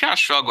 he's kind of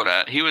struggled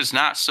at. He was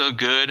not so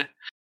good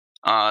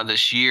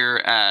this year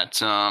at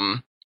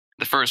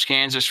the first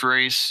Kansas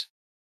race,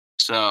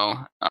 so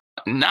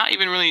not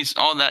even really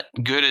all that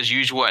good as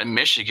usual at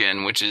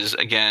Michigan, which is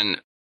again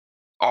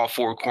all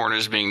four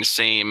corners being the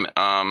same.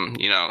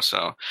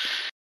 So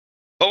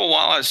Bubba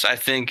Wallace, I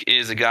think,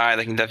 is a guy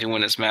that can definitely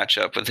win this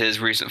matchup with his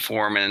recent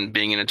form and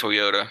being in a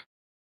Toyota.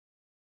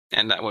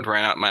 And that would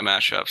round out my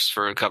matchups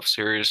for a Cup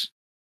Series.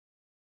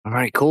 All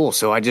right, cool.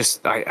 So I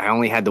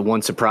only had the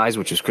one surprise,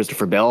 which was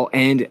Christopher Bell.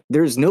 And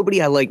there's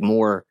nobody I like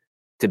more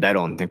to bet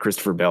on than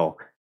Christopher Bell.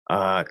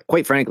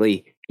 Quite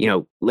frankly,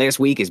 last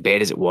week, as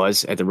bad as it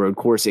was at the road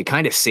course, it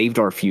kind of saved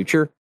our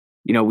future.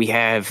 We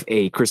have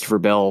a Christopher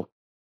Bell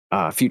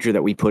future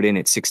that we put in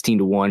at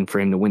 16-1 for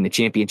him to win the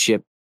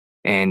championship.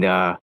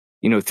 And,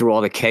 through all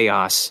the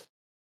chaos,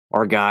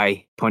 our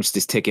guy punched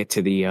his ticket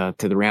to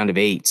the round of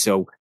 8.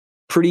 So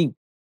pretty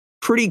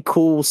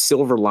cool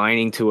silver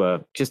lining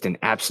to just an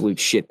absolute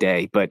shit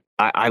day. But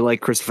I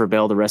like Christopher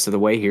Bell the rest of the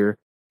way here,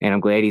 and I'm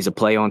glad he's a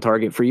play on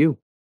target for you.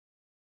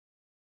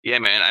 Yeah,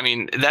 man. I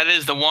mean, that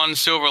is the one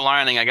silver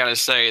lining I got to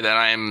say that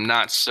I am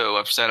not so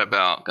upset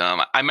about.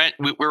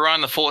 We were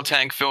on the Full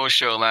Tank Phil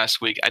show last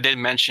week. I did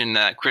mention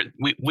that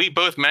we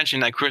both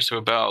mentioned that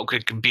Christopher Bell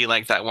could be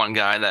like that one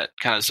guy that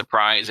kind of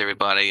surprised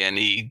everybody, and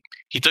he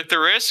took the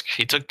risk.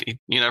 He took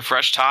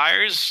fresh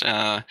tires,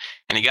 and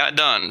he got it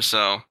done.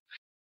 So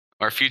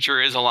our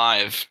future is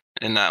alive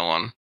in that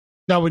one.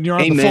 Now, when you're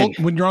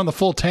on the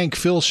Full Tank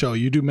Phil show,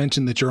 you do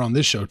mention that you're on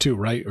this show too,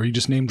 right? Or you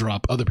just name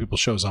drop other people's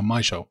shows on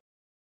my show?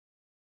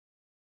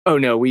 Oh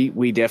no,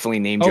 we definitely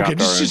name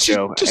dropped our own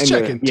show. Just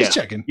checking.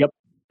 Yep.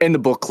 And the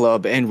book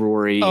club and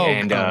Rory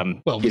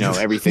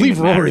everything. Leave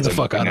Rory the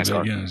fuck out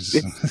of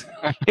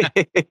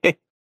it.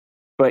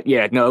 But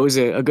yeah, no, it was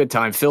a good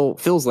time.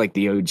 Phil's like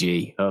the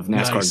OG of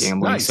NASCAR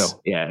gambling. Nice.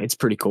 So yeah, it's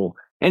pretty cool.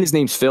 And his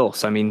name's Phil.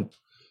 So I mean,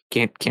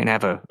 can't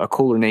have a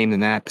cooler name than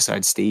that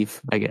besides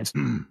Steve, I guess.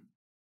 All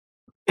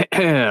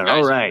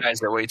right. You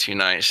guys are way too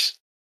nice.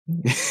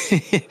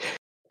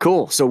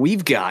 Cool. So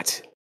we've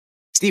got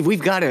Steve,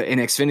 we've got an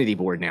Xfinity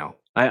board now.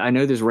 I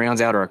know there's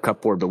rounds out or a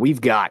cup board, but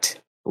we've got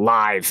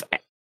live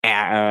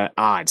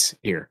odds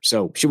here.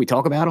 So should we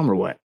talk about them or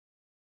what?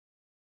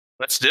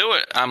 Let's do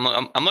it. I'm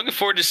looking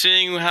forward to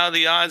seeing how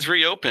the odds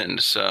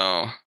reopened.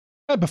 So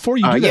before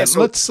you do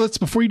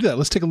that,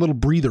 let's take a little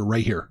breather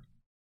right here.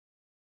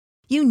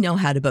 You know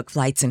how to book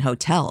flights and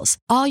hotels.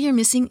 All you're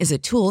missing is a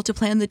tool to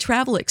plan the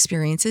travel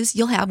experiences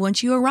you'll have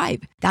once you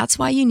arrive. That's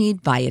why you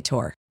need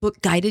Viator.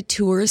 Book guided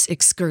tours,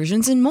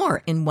 excursions, and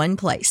more in one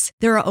place.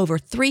 There are over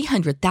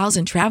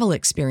 300,000 travel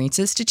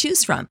experiences to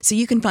choose from, so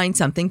you can find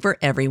something for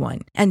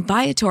everyone. And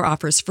Viator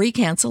offers free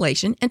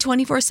cancellation and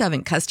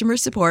 24/7 customer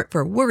support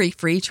for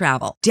worry-free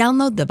travel.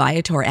 Download the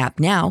Viator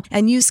app now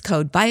and use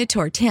code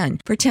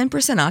Viator10 for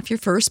 10% off your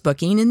first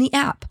booking in the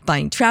app.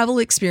 Find travel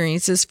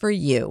experiences for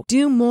you.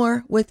 Do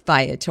more with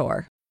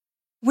Viator.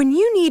 When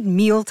you need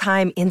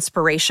mealtime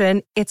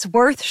inspiration, it's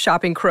worth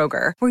shopping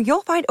Kroger, where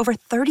you'll find over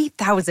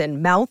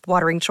 30,000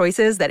 mouth-watering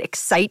choices that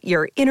excite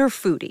your inner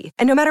foodie.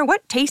 And no matter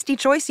what tasty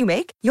choice you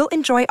make, you'll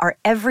enjoy our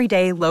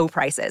everyday low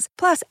prices,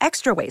 plus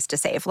extra ways to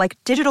save, like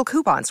digital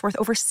coupons worth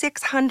over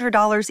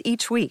 $600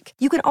 each week.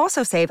 You can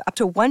also save up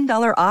to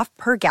 $1 off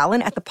per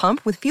gallon at the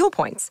pump with fuel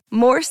points.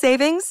 More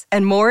savings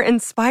and more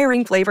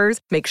inspiring flavors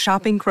make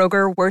shopping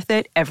Kroger worth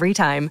it every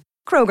time.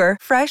 Kroger,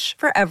 fresh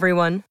for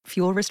everyone.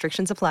 Fuel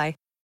restrictions apply.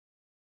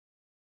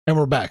 And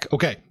we're back.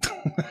 Okay.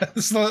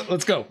 So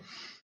let's go.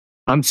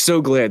 I'm so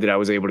glad that I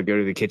was able to go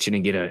to the kitchen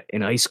and get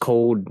an ice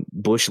cold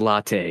Busch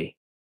latte.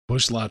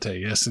 Busch latte.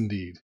 Yes,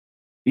 indeed.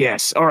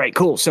 Yes. All right,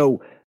 cool.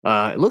 So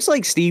it looks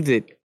like, Steve,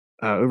 that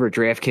over at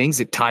DraftKings,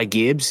 that Ty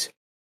Gibbs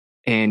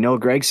and Noah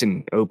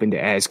Gragson opened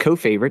as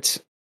co-favorites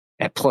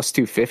at plus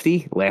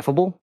 250.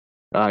 Laughable.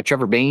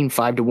 Trevor Bayne,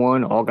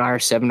 5-1.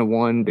 Allgaier,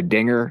 7-1. The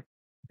Dinger,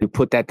 who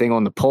put that thing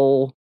on the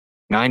pole,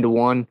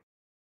 9-1.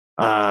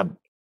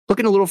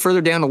 Looking a little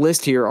further down the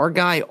list here, our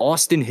guy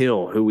Austin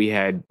Hill, who we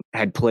had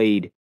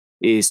played,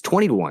 is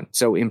 20-1,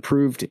 so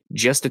improved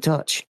just a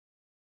touch.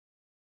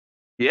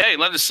 Yeah,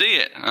 you'd love to see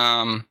it.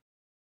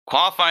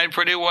 Qualified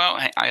pretty well.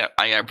 I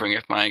gotta bring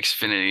up my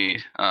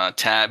Xfinity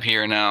tab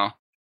here now.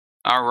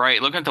 All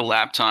right, looking at the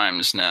lap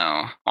times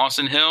now.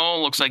 Austin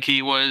Hill looks like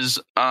he was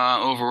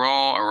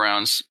overall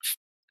around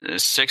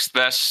sixth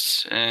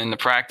best in the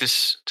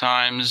practice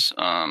times.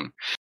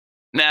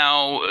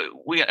 Now,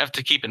 we have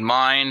to keep in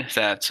mind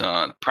that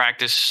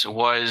practice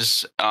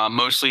was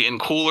mostly in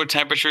cooler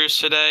temperatures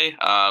today.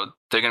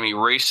 They're going to be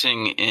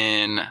racing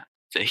in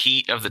the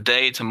heat of the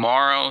day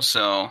tomorrow,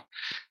 so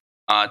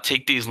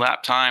take these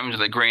lap times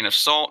with a grain of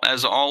salt,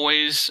 as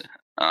always.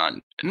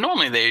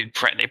 Normally, they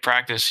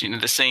practice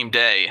the same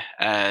day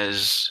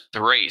as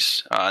the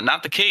race.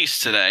 Not the case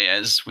today,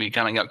 as we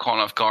kind of got caught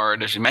off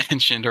guard, as you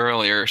mentioned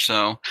earlier.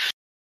 So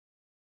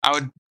I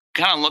would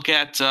kind of look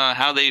at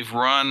how they've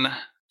run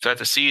throughout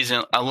the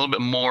season a little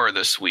bit more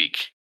this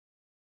week.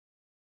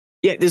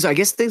 Yeah, I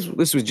guess this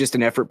was just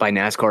an effort by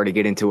NASCAR to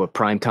get into a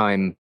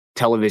primetime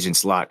television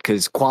slot,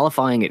 because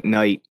qualifying at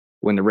night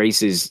when the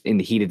race is in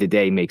the heat of the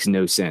day makes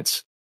no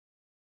sense.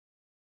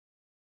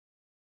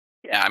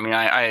 Yeah, I mean,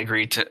 I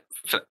agree to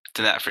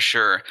that for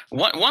sure.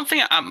 One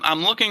thing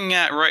I'm looking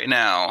at right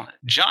now,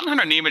 John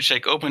Hunter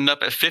Nemechek opened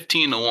up at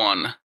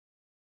 15-1.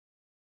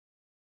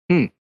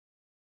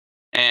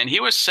 And he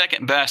was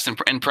second best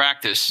in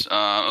practice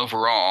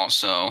overall.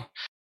 So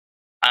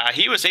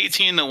he was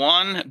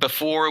 18-1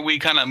 before we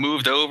kind of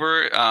moved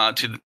over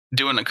to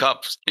doing the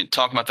Cup,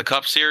 talking about the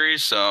Cup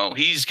Series. So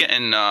he's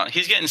getting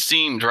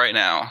steamed right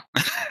now.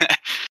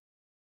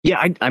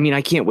 Yeah, I mean,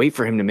 I can't wait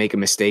for him to make a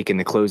mistake in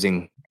the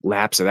closing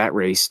laps of that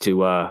race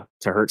to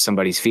hurt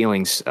somebody's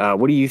feelings.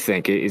 What do you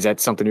think? Is that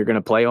something you're going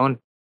to play on?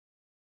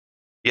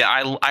 Yeah,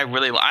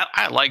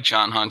 I like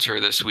John Hunter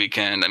this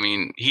weekend. I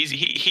mean,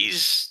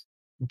 he's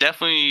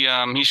definitely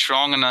he's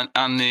strong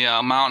on the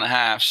mile and a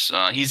halves.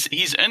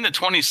 He's in the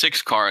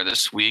 26 car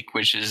this week,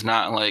 which is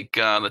not like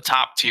the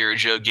top tier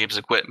Joe Gibbs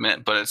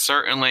equipment, but it's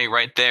certainly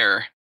right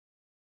there.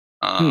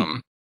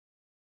 You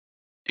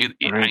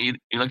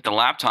look at the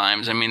lap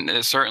times. I mean,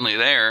 it's certainly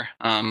there.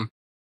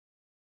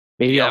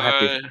 Maybe I'll have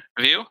to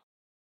review.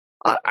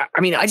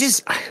 I mean,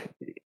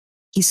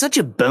 he's such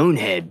a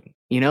bonehead,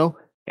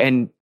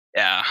 and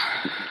yeah.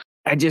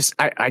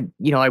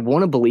 I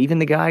want to believe in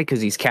the guy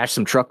because he's cashed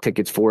some truck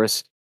tickets for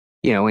us,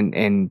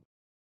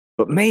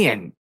 but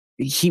man,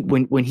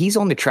 when he's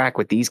on the track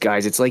with these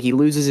guys, it's like he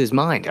loses his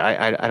mind.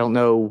 I don't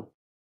know,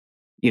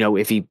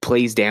 if he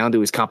plays down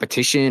to his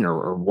competition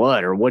or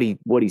what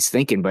he's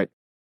thinking, but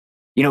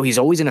he's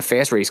always in a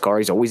fast race car.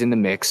 He's always in the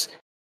mix.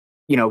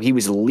 He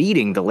was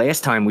leading the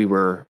last time we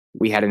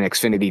had an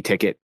Xfinity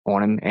ticket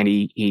on him, and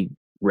he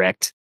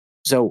wrecked.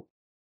 So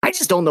I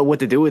just don't know what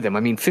to do with him.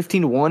 I mean,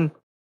 15-1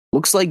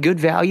 looks like good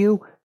value,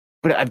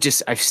 but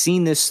I've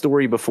seen this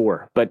story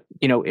before. But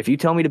if you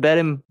tell me to bet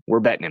him, we're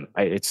betting him.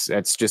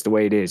 That's just the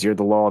way it is. You're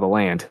the law of the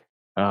land.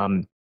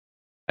 I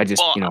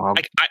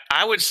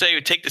would say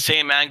take the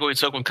same angle we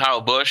took with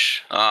Kyle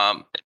Busch.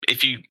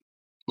 If you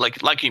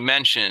like you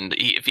mentioned,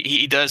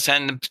 he does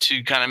tend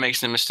to kind of make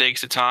some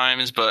mistakes at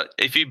times, but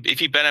if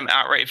you bet him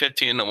outright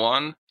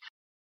 15-1,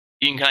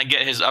 you can kind of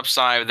get his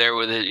upside there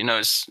with it.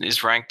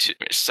 His ranked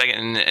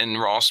second in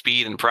raw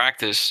speed and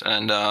practice,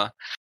 and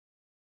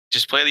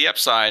just play the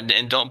upside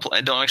and don't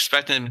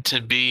expect him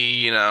to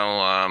be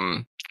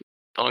don't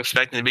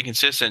expect him to be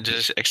consistent.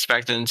 Just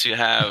expect him to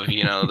have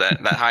that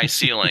high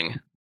ceiling.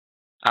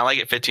 I like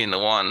it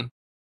 15-1.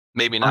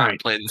 Maybe not right.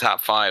 Play the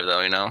top 5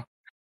 though.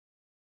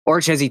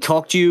 Arch, has he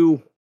talked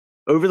you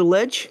over the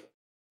ledge?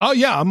 Oh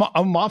yeah, I'm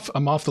off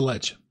the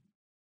ledge.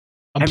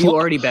 Have you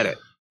already bet it?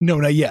 No,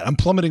 not yet. I'm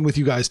plummeting with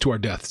you guys to our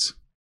deaths.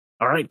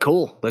 All right,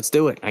 cool. Let's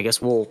do it. I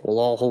guess we'll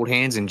all hold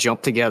hands and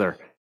jump together.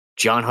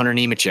 John Hunter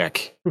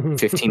Nemechek,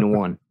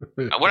 15-1.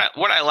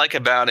 What I like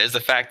about it is the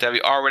fact that we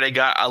already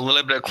got a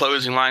little bit of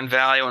closing line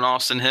value on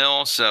Austin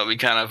Hill, so we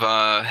kind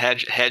of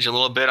hedge a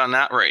little bit on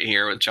that right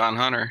here with John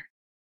Hunter.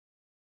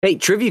 Hey,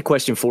 trivia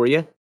question for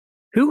you.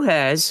 Who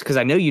has, because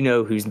I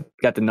know who's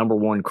got the number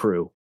 1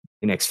 crew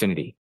in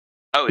Xfinity.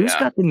 Oh, Who's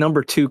got the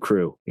number 2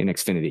 crew in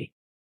Xfinity?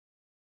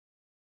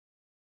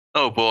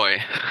 Oh, boy.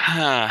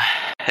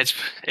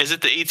 Is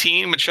it the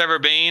 18 with Trevor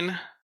Bayne?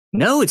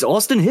 No, it's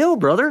Austin Hill,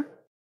 brother.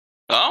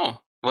 Oh,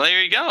 well,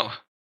 there you go.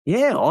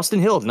 Yeah, Austin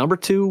Hill, number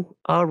 2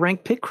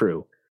 ranked pit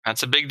crew.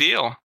 That's a big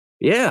deal.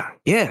 Yeah.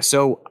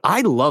 So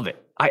I love it.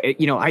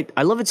 I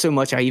love it so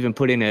much. I even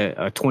put in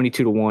a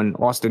 22-1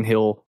 Austin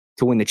Hill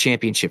to win the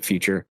championship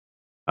future.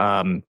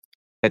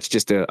 That's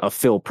just a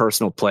Phil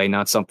personal play,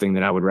 not something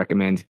that I would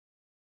recommend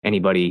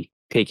anybody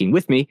taking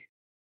with me.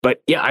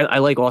 But yeah, I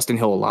like Austin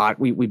Hill a lot.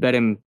 We bet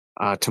him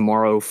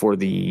tomorrow for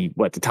the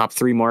top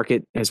 3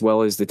 market as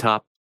well as the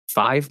top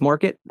 5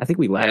 market. I think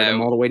we laddered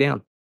him all the way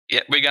down.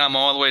 Yeah, we got him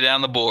all the way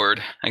down the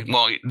board.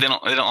 Well, they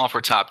don't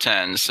offer top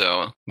 10,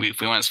 so we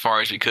went as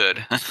far as we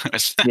could.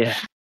 Yeah.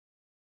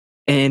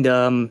 And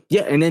and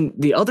then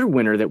the other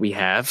winner that we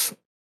have,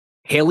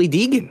 Hailie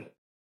Deegan,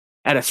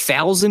 at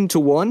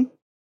 1,000-1.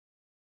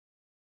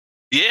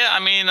 Yeah, I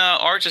mean,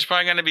 Arch is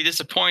probably going to be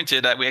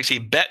disappointed that we actually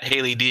bet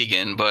Hailie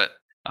Deegan, but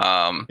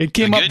it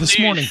came up this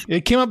morning.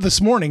 It came up this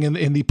morning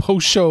in the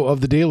post show of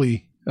the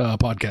Daily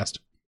podcast.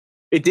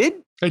 It did.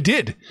 It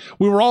did.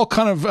 We were all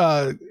kind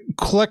of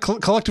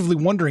collectively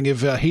wondering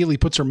if Hailie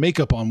puts her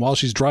makeup on while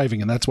she's driving,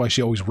 and that's why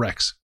she always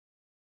wrecks.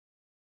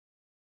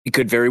 It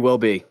could very well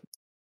be.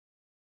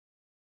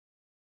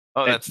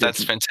 Oh,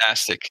 that's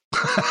fantastic.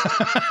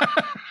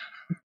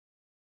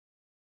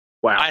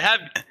 Wow.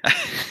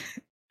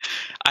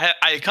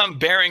 I come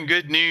bearing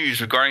good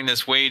news regarding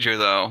this wager,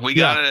 though. We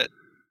got it.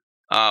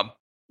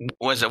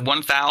 Was it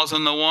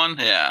 1,000-1?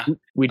 Yeah,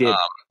 we did.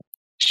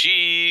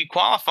 She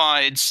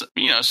qualified,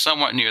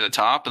 somewhat near the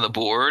top of the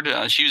board.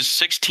 She was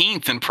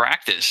 16th in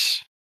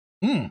practice.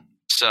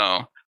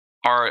 So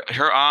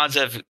her odds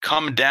have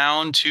come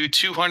down to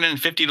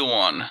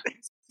 250-1.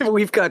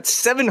 We've got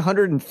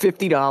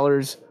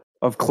 $750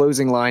 of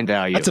closing line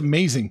value. That's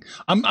amazing.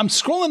 I'm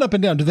scrolling up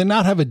and down. Do they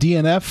not have a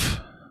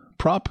DNF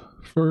prop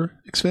for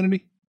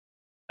Xfinity?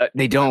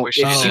 They don't.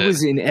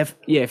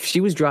 If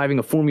she was driving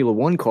a Formula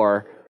One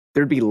car,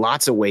 there'd be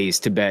lots of ways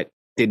to bet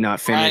did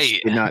not finish.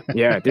 Right. Did not.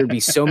 Yeah, there'd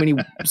be so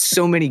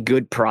many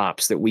good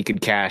props that we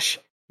could cash.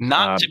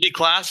 Not to be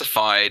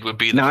classified would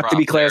be the not prop to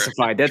be there.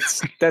 classified.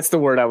 That's the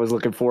word I was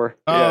looking for.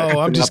 Oh, Yeah,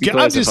 I'm just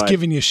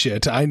giving you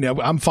shit. I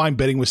know. I'm fine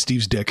betting with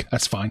Steve's dick.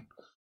 That's fine.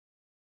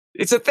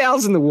 It's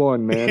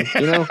 1,000-1, man.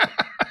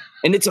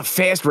 And it's a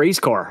fast race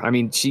car. I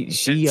mean,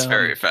 it's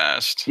very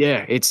fast.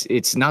 Yeah,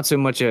 it's not so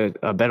much a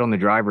bet on the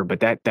driver,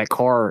 but that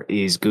car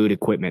is good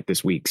equipment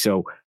this week.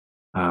 So,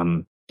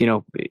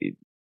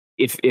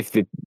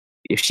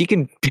 if she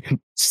can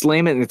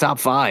slam it in the top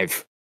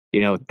 5,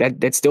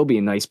 that'd still be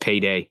a nice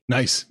payday.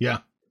 Nice, yeah.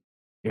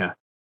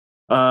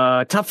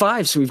 Top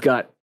 5. So we've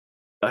got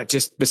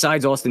just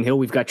besides Austin Hill,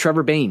 we've got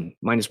Trevor Bayne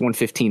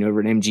 -115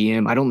 over at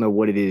MGM. I don't know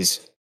what it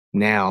is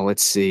now.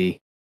 Let's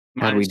see.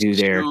 How do we do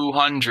there?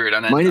 200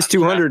 on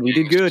 -200. We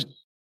did good.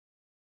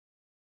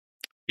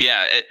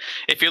 Yeah,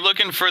 if you're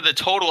looking for the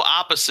total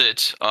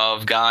opposite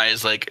of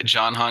guys like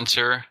John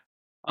Hunter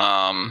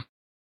and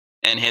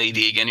Hailie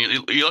Deegan,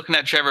 you're looking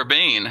at Trevor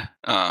Bayne.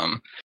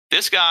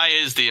 This guy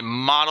is the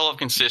model of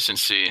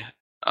consistency.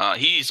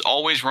 He's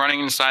always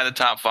running inside the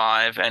top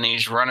 5, and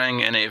he's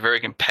running in a very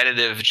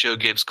competitive Joe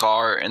Gibbs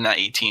car in that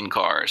 18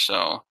 car.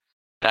 So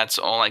that's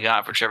all I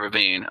got for Trevor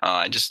Bayne.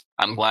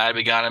 I'm glad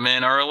we got him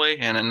in early,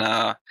 and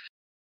then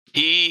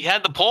he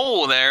had the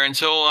pole there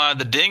until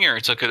the Dinger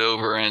took it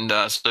over, and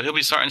so he'll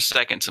be starting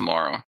second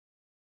tomorrow.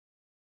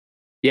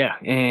 Yeah,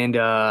 and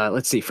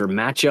let's see, for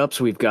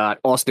matchups, we've got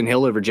Austin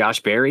Hill over Josh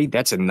Berry.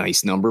 That's a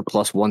nice number,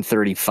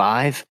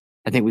 +135.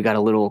 I think we got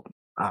a little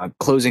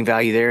closing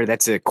value there.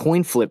 That's a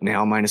coin flip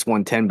now,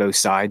 -110 both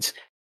sides.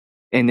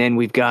 And then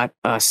we've got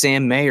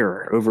Sam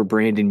Mayer over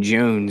Brandon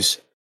Jones.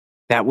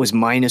 That was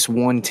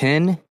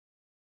 -110,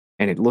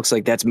 and it looks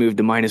like that's moved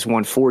to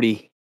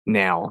 -140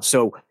 now.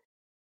 So,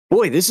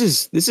 boy, this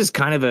is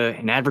kind of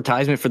an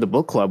advertisement for the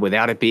book club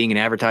without it being an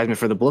advertisement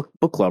for the book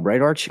club, right,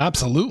 Arch?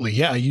 Absolutely,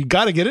 yeah. You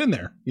got to get in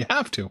there. You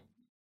have to.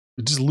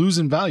 You're just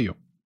losing value.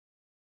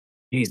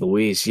 Jeez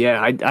Louise.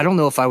 Yeah, I don't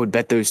know if I would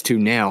bet those two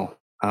now.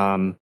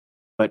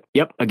 But,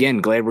 yep,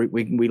 again, glad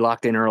we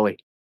locked in early.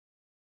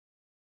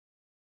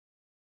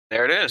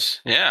 There it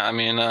is. Yeah, I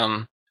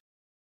mean,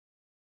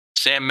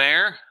 Sam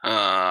Mayer,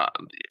 I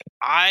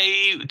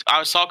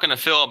was talking to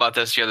Phil about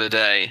this the other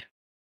day.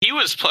 He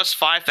was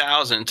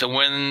 +5,000 to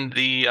win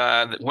the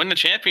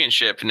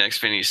championship in the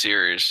Xfinity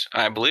Series.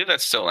 I believe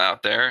that's still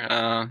out there.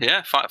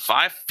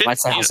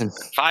 5,000.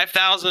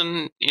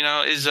 5,000,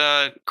 is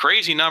a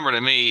crazy number to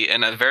me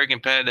in a very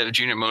competitive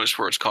junior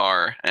motorsports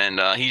car.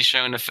 And he's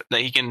shown that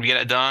he can get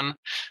it done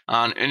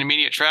on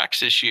intermediate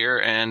tracks this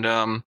year. And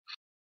I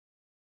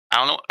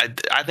don't know.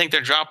 I think they're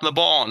dropping the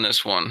ball on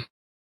this one.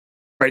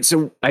 Right,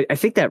 so I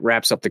think that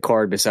wraps up the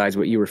card besides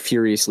what you were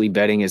furiously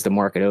betting as the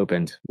market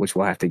opened, which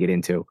we'll have to get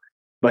into.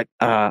 But,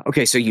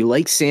 okay, so you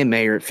like Sam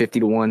Mayer at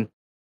 50-1.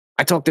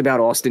 I talked about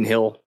Austin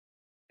Hill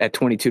at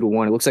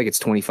 22-1. It looks like it's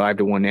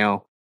 25-1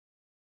 now.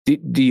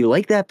 Do you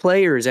like that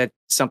play, or is that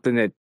something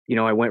that,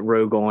 I went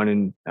rogue on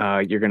and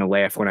you're going to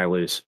laugh when I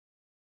lose?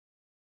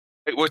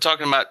 We're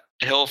talking about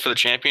Hill for the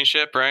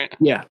championship, right?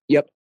 Yeah.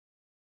 Yep.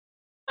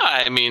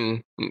 I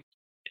mean,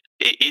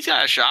 he's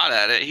got a shot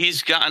at it.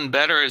 He's gotten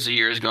better as the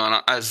year has gone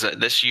on, as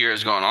this year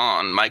has gone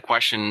on. My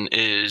question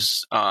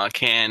is,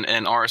 can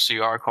an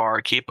RCR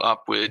car keep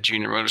up with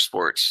Junior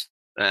Motorsports?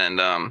 And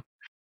I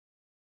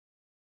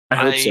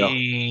hope so.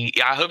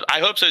 Yeah, I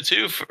hope so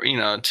too. For,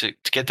 to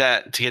get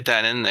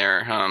that in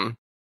there.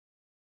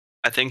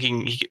 I think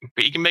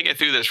he can make it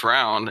through this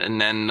round, and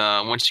then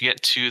once you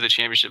get to the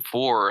championship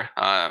 4,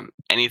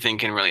 anything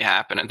can really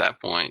happen at that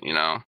point.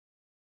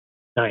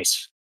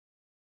 Nice.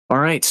 All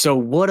right. So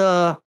what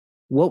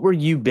were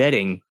you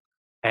betting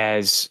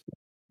as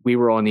we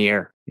were on the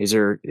air? Is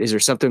there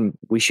something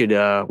we should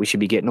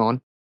be getting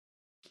on?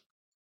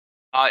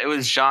 It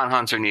was John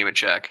Hunter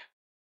Nemechek.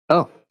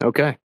 Oh,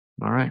 okay.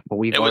 All right.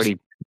 Well, it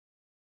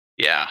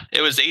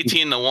was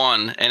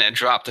 18-1, and it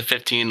dropped to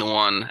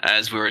 15-1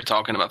 as we were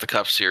talking about the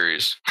Cup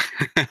Series.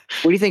 What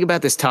do you think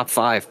about this top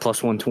 5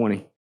 plus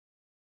 120?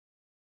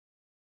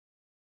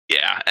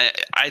 Yeah,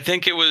 I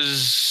think it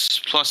was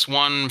plus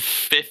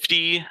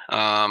 150.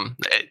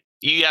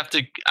 You have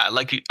to,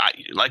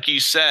 like you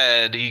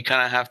said, you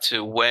kind of have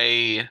to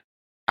weigh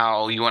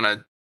how you want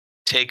to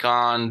take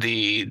on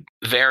the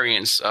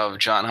variance of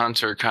John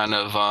Hunter, kind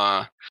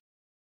of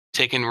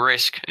taking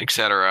risk,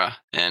 etc.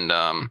 And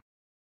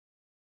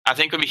I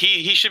think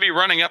he should be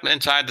running up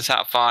inside the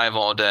top 5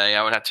 all day.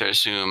 I would have to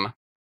assume.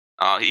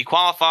 He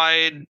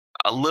qualified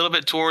a little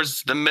bit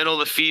towards the middle of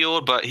the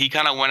field, but he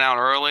kind of went out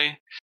early.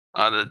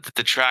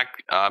 The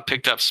track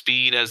picked up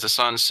speed as the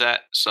sun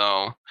set,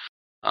 so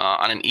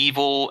on an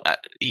even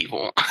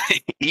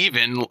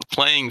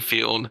playing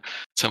field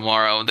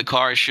tomorrow, the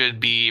car should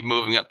be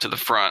moving up to the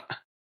front.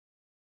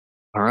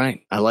 All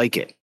right, I like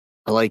it.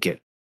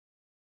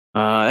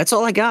 That's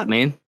all I got,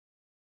 man.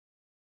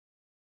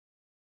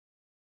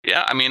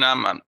 Yeah, I mean,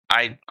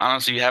 I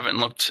honestly haven't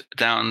looked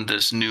down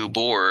this new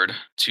board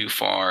too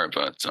far,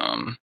 but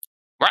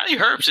Riley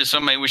Herbst is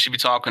somebody we should be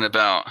talking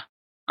about.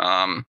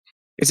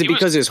 Is it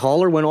because his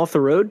hauler went off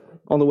the road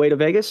on the way to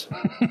Vegas?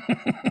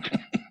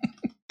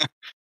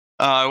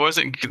 I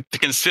wasn't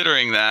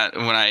considering that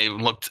when I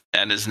looked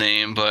at his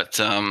name, but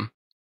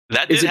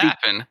that did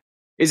happen.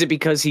 Is it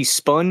because he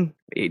spun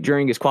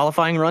during his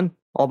qualifying run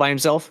all by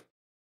himself?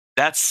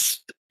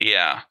 That's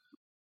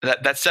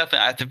definitely,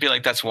 I feel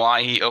like that's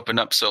why he opened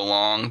up so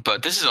long.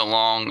 But this is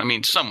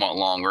somewhat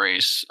long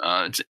race.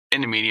 It's an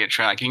intermediate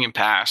track. You can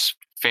pass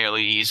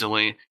fairly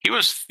easily. He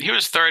was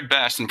third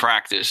best in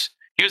practice.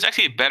 He was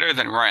actually better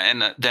than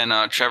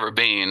Trevor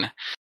Bayne,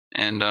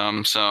 and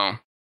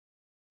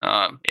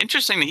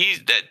interesting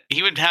that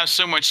he would have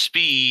so much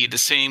speed the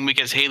same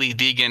week as Hailie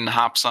Deegan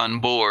hops on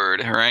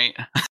board, right?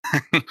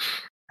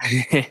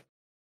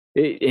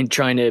 In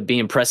trying to be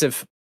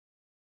impressive.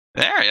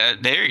 There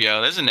you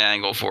go. There's an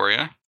angle for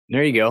you.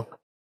 There you go.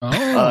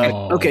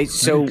 Oh, okay.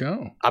 So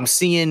I'm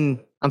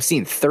seeing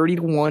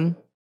 30-1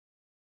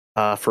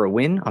 for a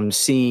win. I'm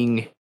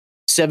seeing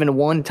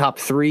 7-1 top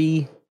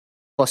 3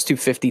 plus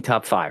 250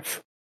 top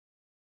 5.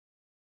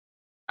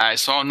 I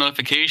saw a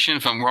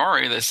notification from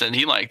Rory that said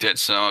he liked it.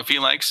 So if he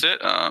likes it,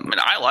 and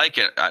I like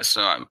it,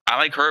 so I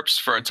like Herbst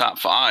for a top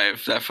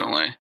 5,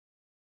 definitely.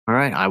 All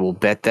right, I will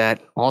bet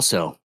that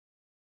also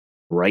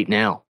right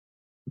now.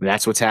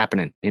 That's what's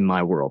happening in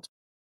my world.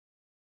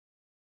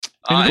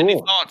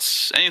 Cool.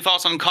 Any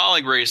thoughts on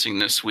colleague racing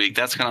this week?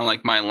 That's kind of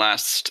like my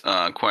last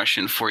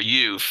question for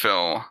you,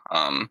 Phil.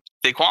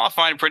 They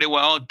qualified pretty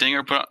well.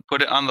 Dinger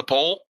put it on the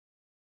pole.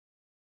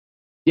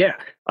 Yeah,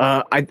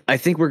 I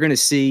think we're going to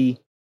see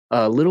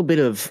a little bit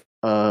of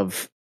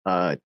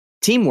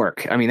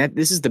teamwork. I mean,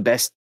 this is the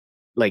best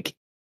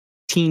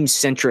team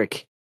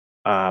centric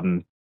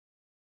crew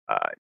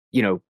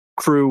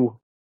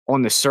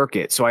on the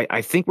circuit. So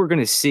I think we're going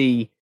to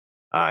see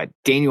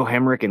Daniel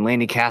Hemric and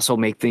Landon Castle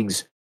make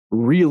things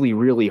really,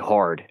 really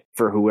hard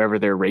for whoever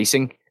they're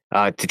racing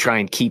to try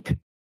and keep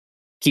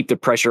the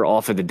pressure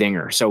off of the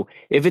Dinger. So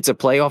if it's a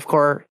playoff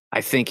car,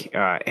 I think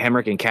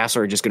Hemric and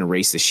Castle are just going to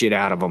race the shit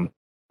out of them.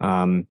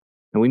 And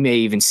we may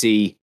even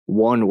see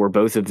one or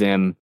both of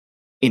them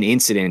in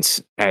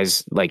incidents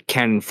as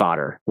cannon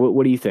fodder.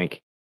 What do you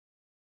think?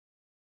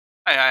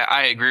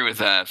 I agree with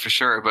that for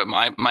sure, but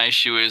my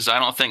issue is I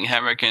don't think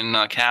Hemric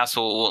and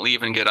Castle will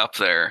even get up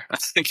there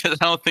because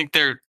I don't think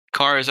their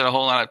cars had a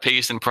whole lot of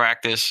pace in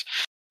practice,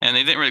 and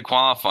they didn't really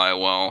qualify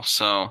well.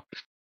 So,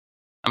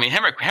 I mean,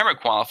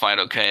 Hemric qualified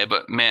okay,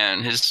 but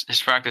man, his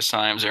practice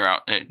times are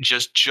out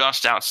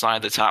just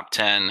outside the top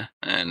 10,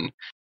 and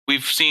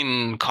we've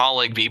seen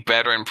Colleague be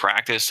better in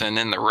practice and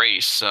in the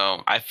race.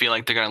 So I feel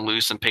like they're going to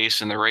lose some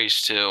pace in the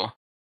race too.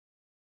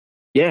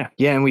 Yeah,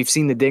 and we've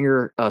seen the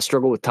Dinger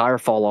struggle with tire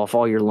fall off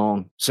all year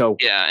long. So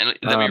yeah, and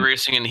they'll be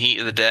racing in the heat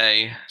of the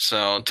day,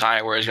 so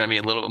tire wear is going to be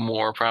a little bit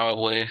more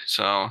probably.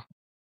 So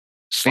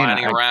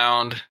sliding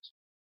around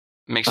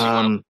makes you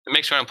want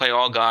to play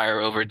all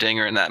Geyer over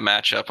Dinger in that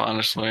matchup.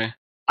 Honestly,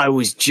 I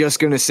was just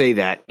going to say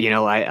that.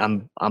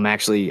 I'm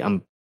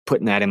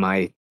putting that in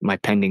my my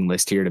pending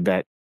list here to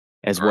bet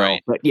as well.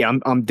 But yeah,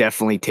 I'm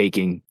definitely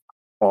taking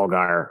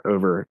Allgaier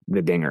over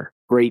the Dinger.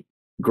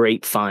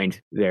 Great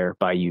find there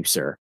by you,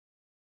 sir.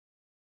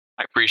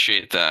 I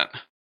appreciate that.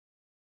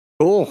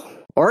 Cool.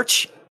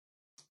 Arch,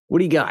 what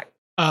do you got?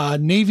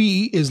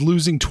 Navy is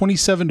losing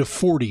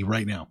 27-40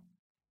 right now.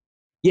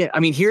 Yeah,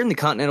 I mean, here in the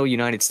continental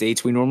United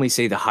States, we normally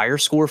say the higher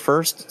score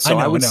first. So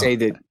I would say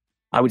that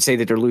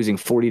they're losing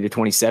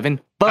 40-27.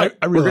 But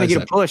we're going to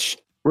get a push.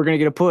 We're going to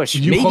get a push.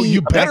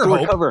 You better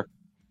hope. Cover.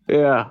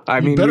 Yeah,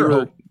 I mean,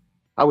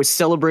 I was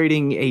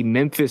celebrating a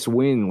Memphis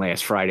win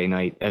last Friday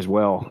night as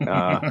well,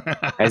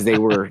 as they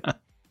were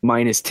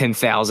minus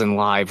 10,000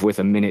 live with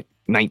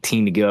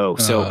 1:19 to go.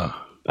 So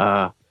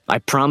I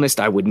promised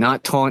I would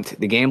not taunt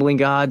the gambling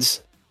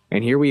gods,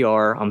 and here we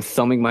are. I'm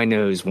thumbing my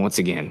nose once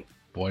again.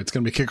 Boy, it's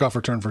going to be kickoff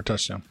return for a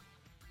touchdown.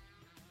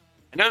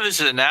 I know this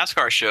is a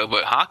NASCAR show,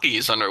 but hockey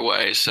is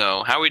underway.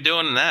 So how are we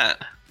doing in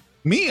that?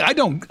 Me, I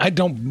don't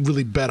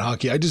really bet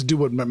hockey. I just do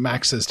what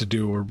Max says to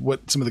do, or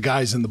what some of the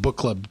guys in the book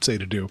club say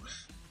to do.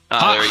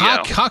 There you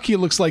go. Hockey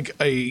looks like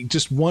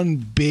just one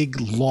big,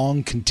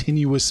 long,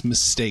 continuous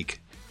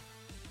mistake.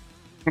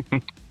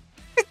 I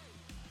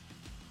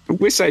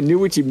wish I knew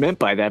what you meant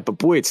by that, but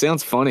boy, it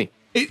sounds funny.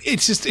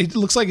 It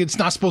looks like it's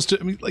not supposed to.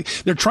 I mean, like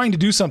they're trying to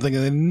do something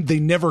and then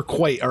they never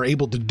quite are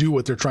able to do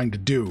what they're trying to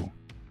do.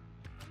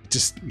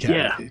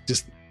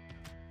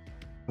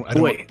 I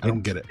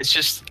don't get it. It's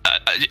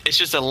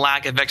just a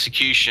lack of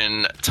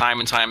execution time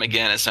and time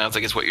again. It sounds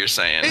like it's what you're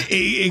saying.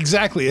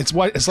 Exactly. It's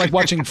like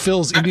watching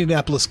Phil's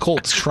Indianapolis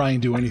Colts try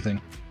and do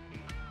anything.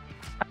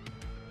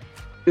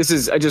 I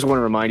just want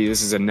to remind you,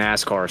 this is a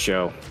NASCAR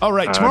show. All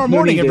right, tomorrow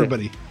morning,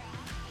 everybody.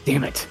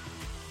 Damn it.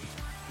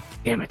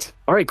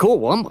 All right, cool.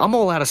 Well, I'm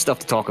all out of stuff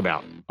to talk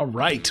about. All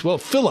right. Well,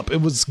 Philip,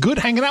 it was good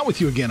hanging out with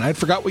you again. I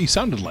forgot what you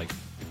sounded like.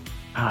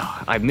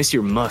 Oh, I miss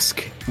your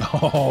musk.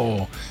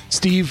 Oh,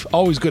 Steve,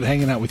 always good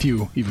hanging out with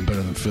you. Even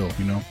better than Phil,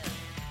 you know?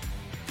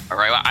 All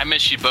right. Well, I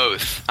miss you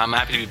both. I'm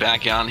happy to be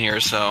back on here,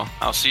 so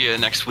I'll see you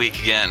next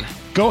week again.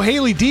 Go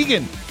Haley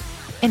Deegan.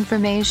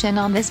 Information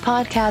on this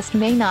podcast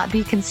may not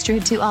be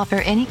construed to offer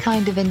any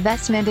kind of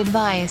investment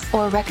advice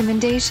or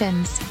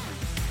recommendations.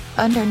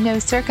 Under no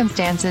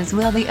circumstances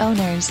will the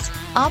owners,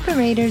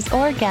 operators,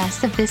 or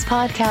guests of this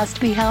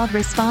podcast be held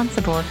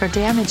responsible for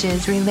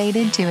damages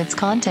related to its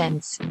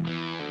contents.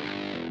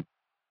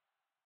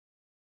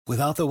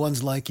 Without the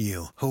ones like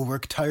you, who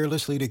work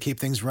tirelessly to keep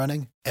things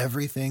running,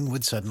 everything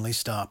would suddenly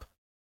stop.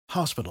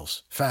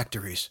 Hospitals,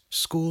 factories,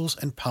 schools,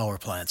 and power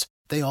plants,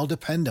 they all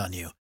depend on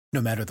you.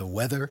 No matter the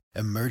weather,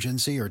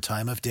 emergency, or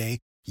time of day,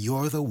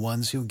 you're the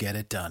ones who get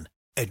it done.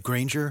 At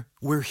Grainger,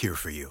 we're here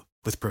for you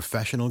with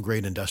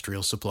professional-grade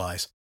industrial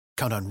supplies.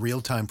 Count on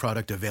real-time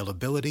product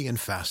availability and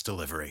fast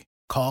delivery.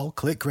 Call,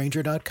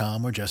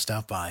 clickgrainger.com, or just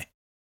stop by.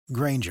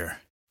 Grainger,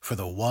 for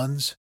the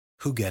ones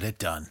who get it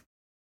done.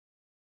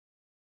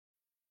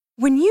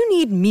 When you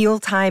need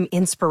mealtime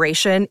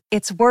inspiration,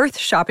 it's worth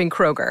shopping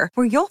Kroger,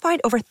 where you'll find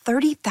over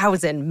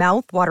 30,000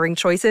 mouth-watering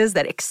choices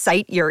that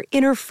excite your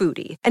inner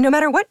foodie. And no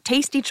matter what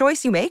tasty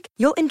choice you make,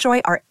 you'll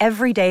enjoy our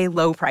everyday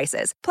low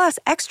prices, plus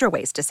extra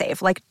ways to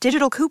save, like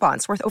digital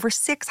coupons worth over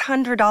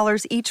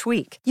 $600 each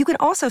week. You can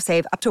also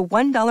save up to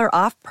 $1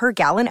 off per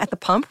gallon at the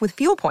pump with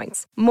fuel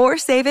points. More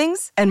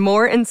savings and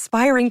more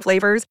inspiring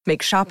flavors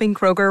make shopping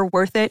Kroger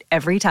worth it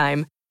every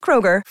time.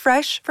 Kroger,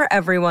 fresh for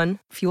everyone.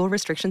 Fuel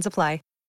restrictions apply.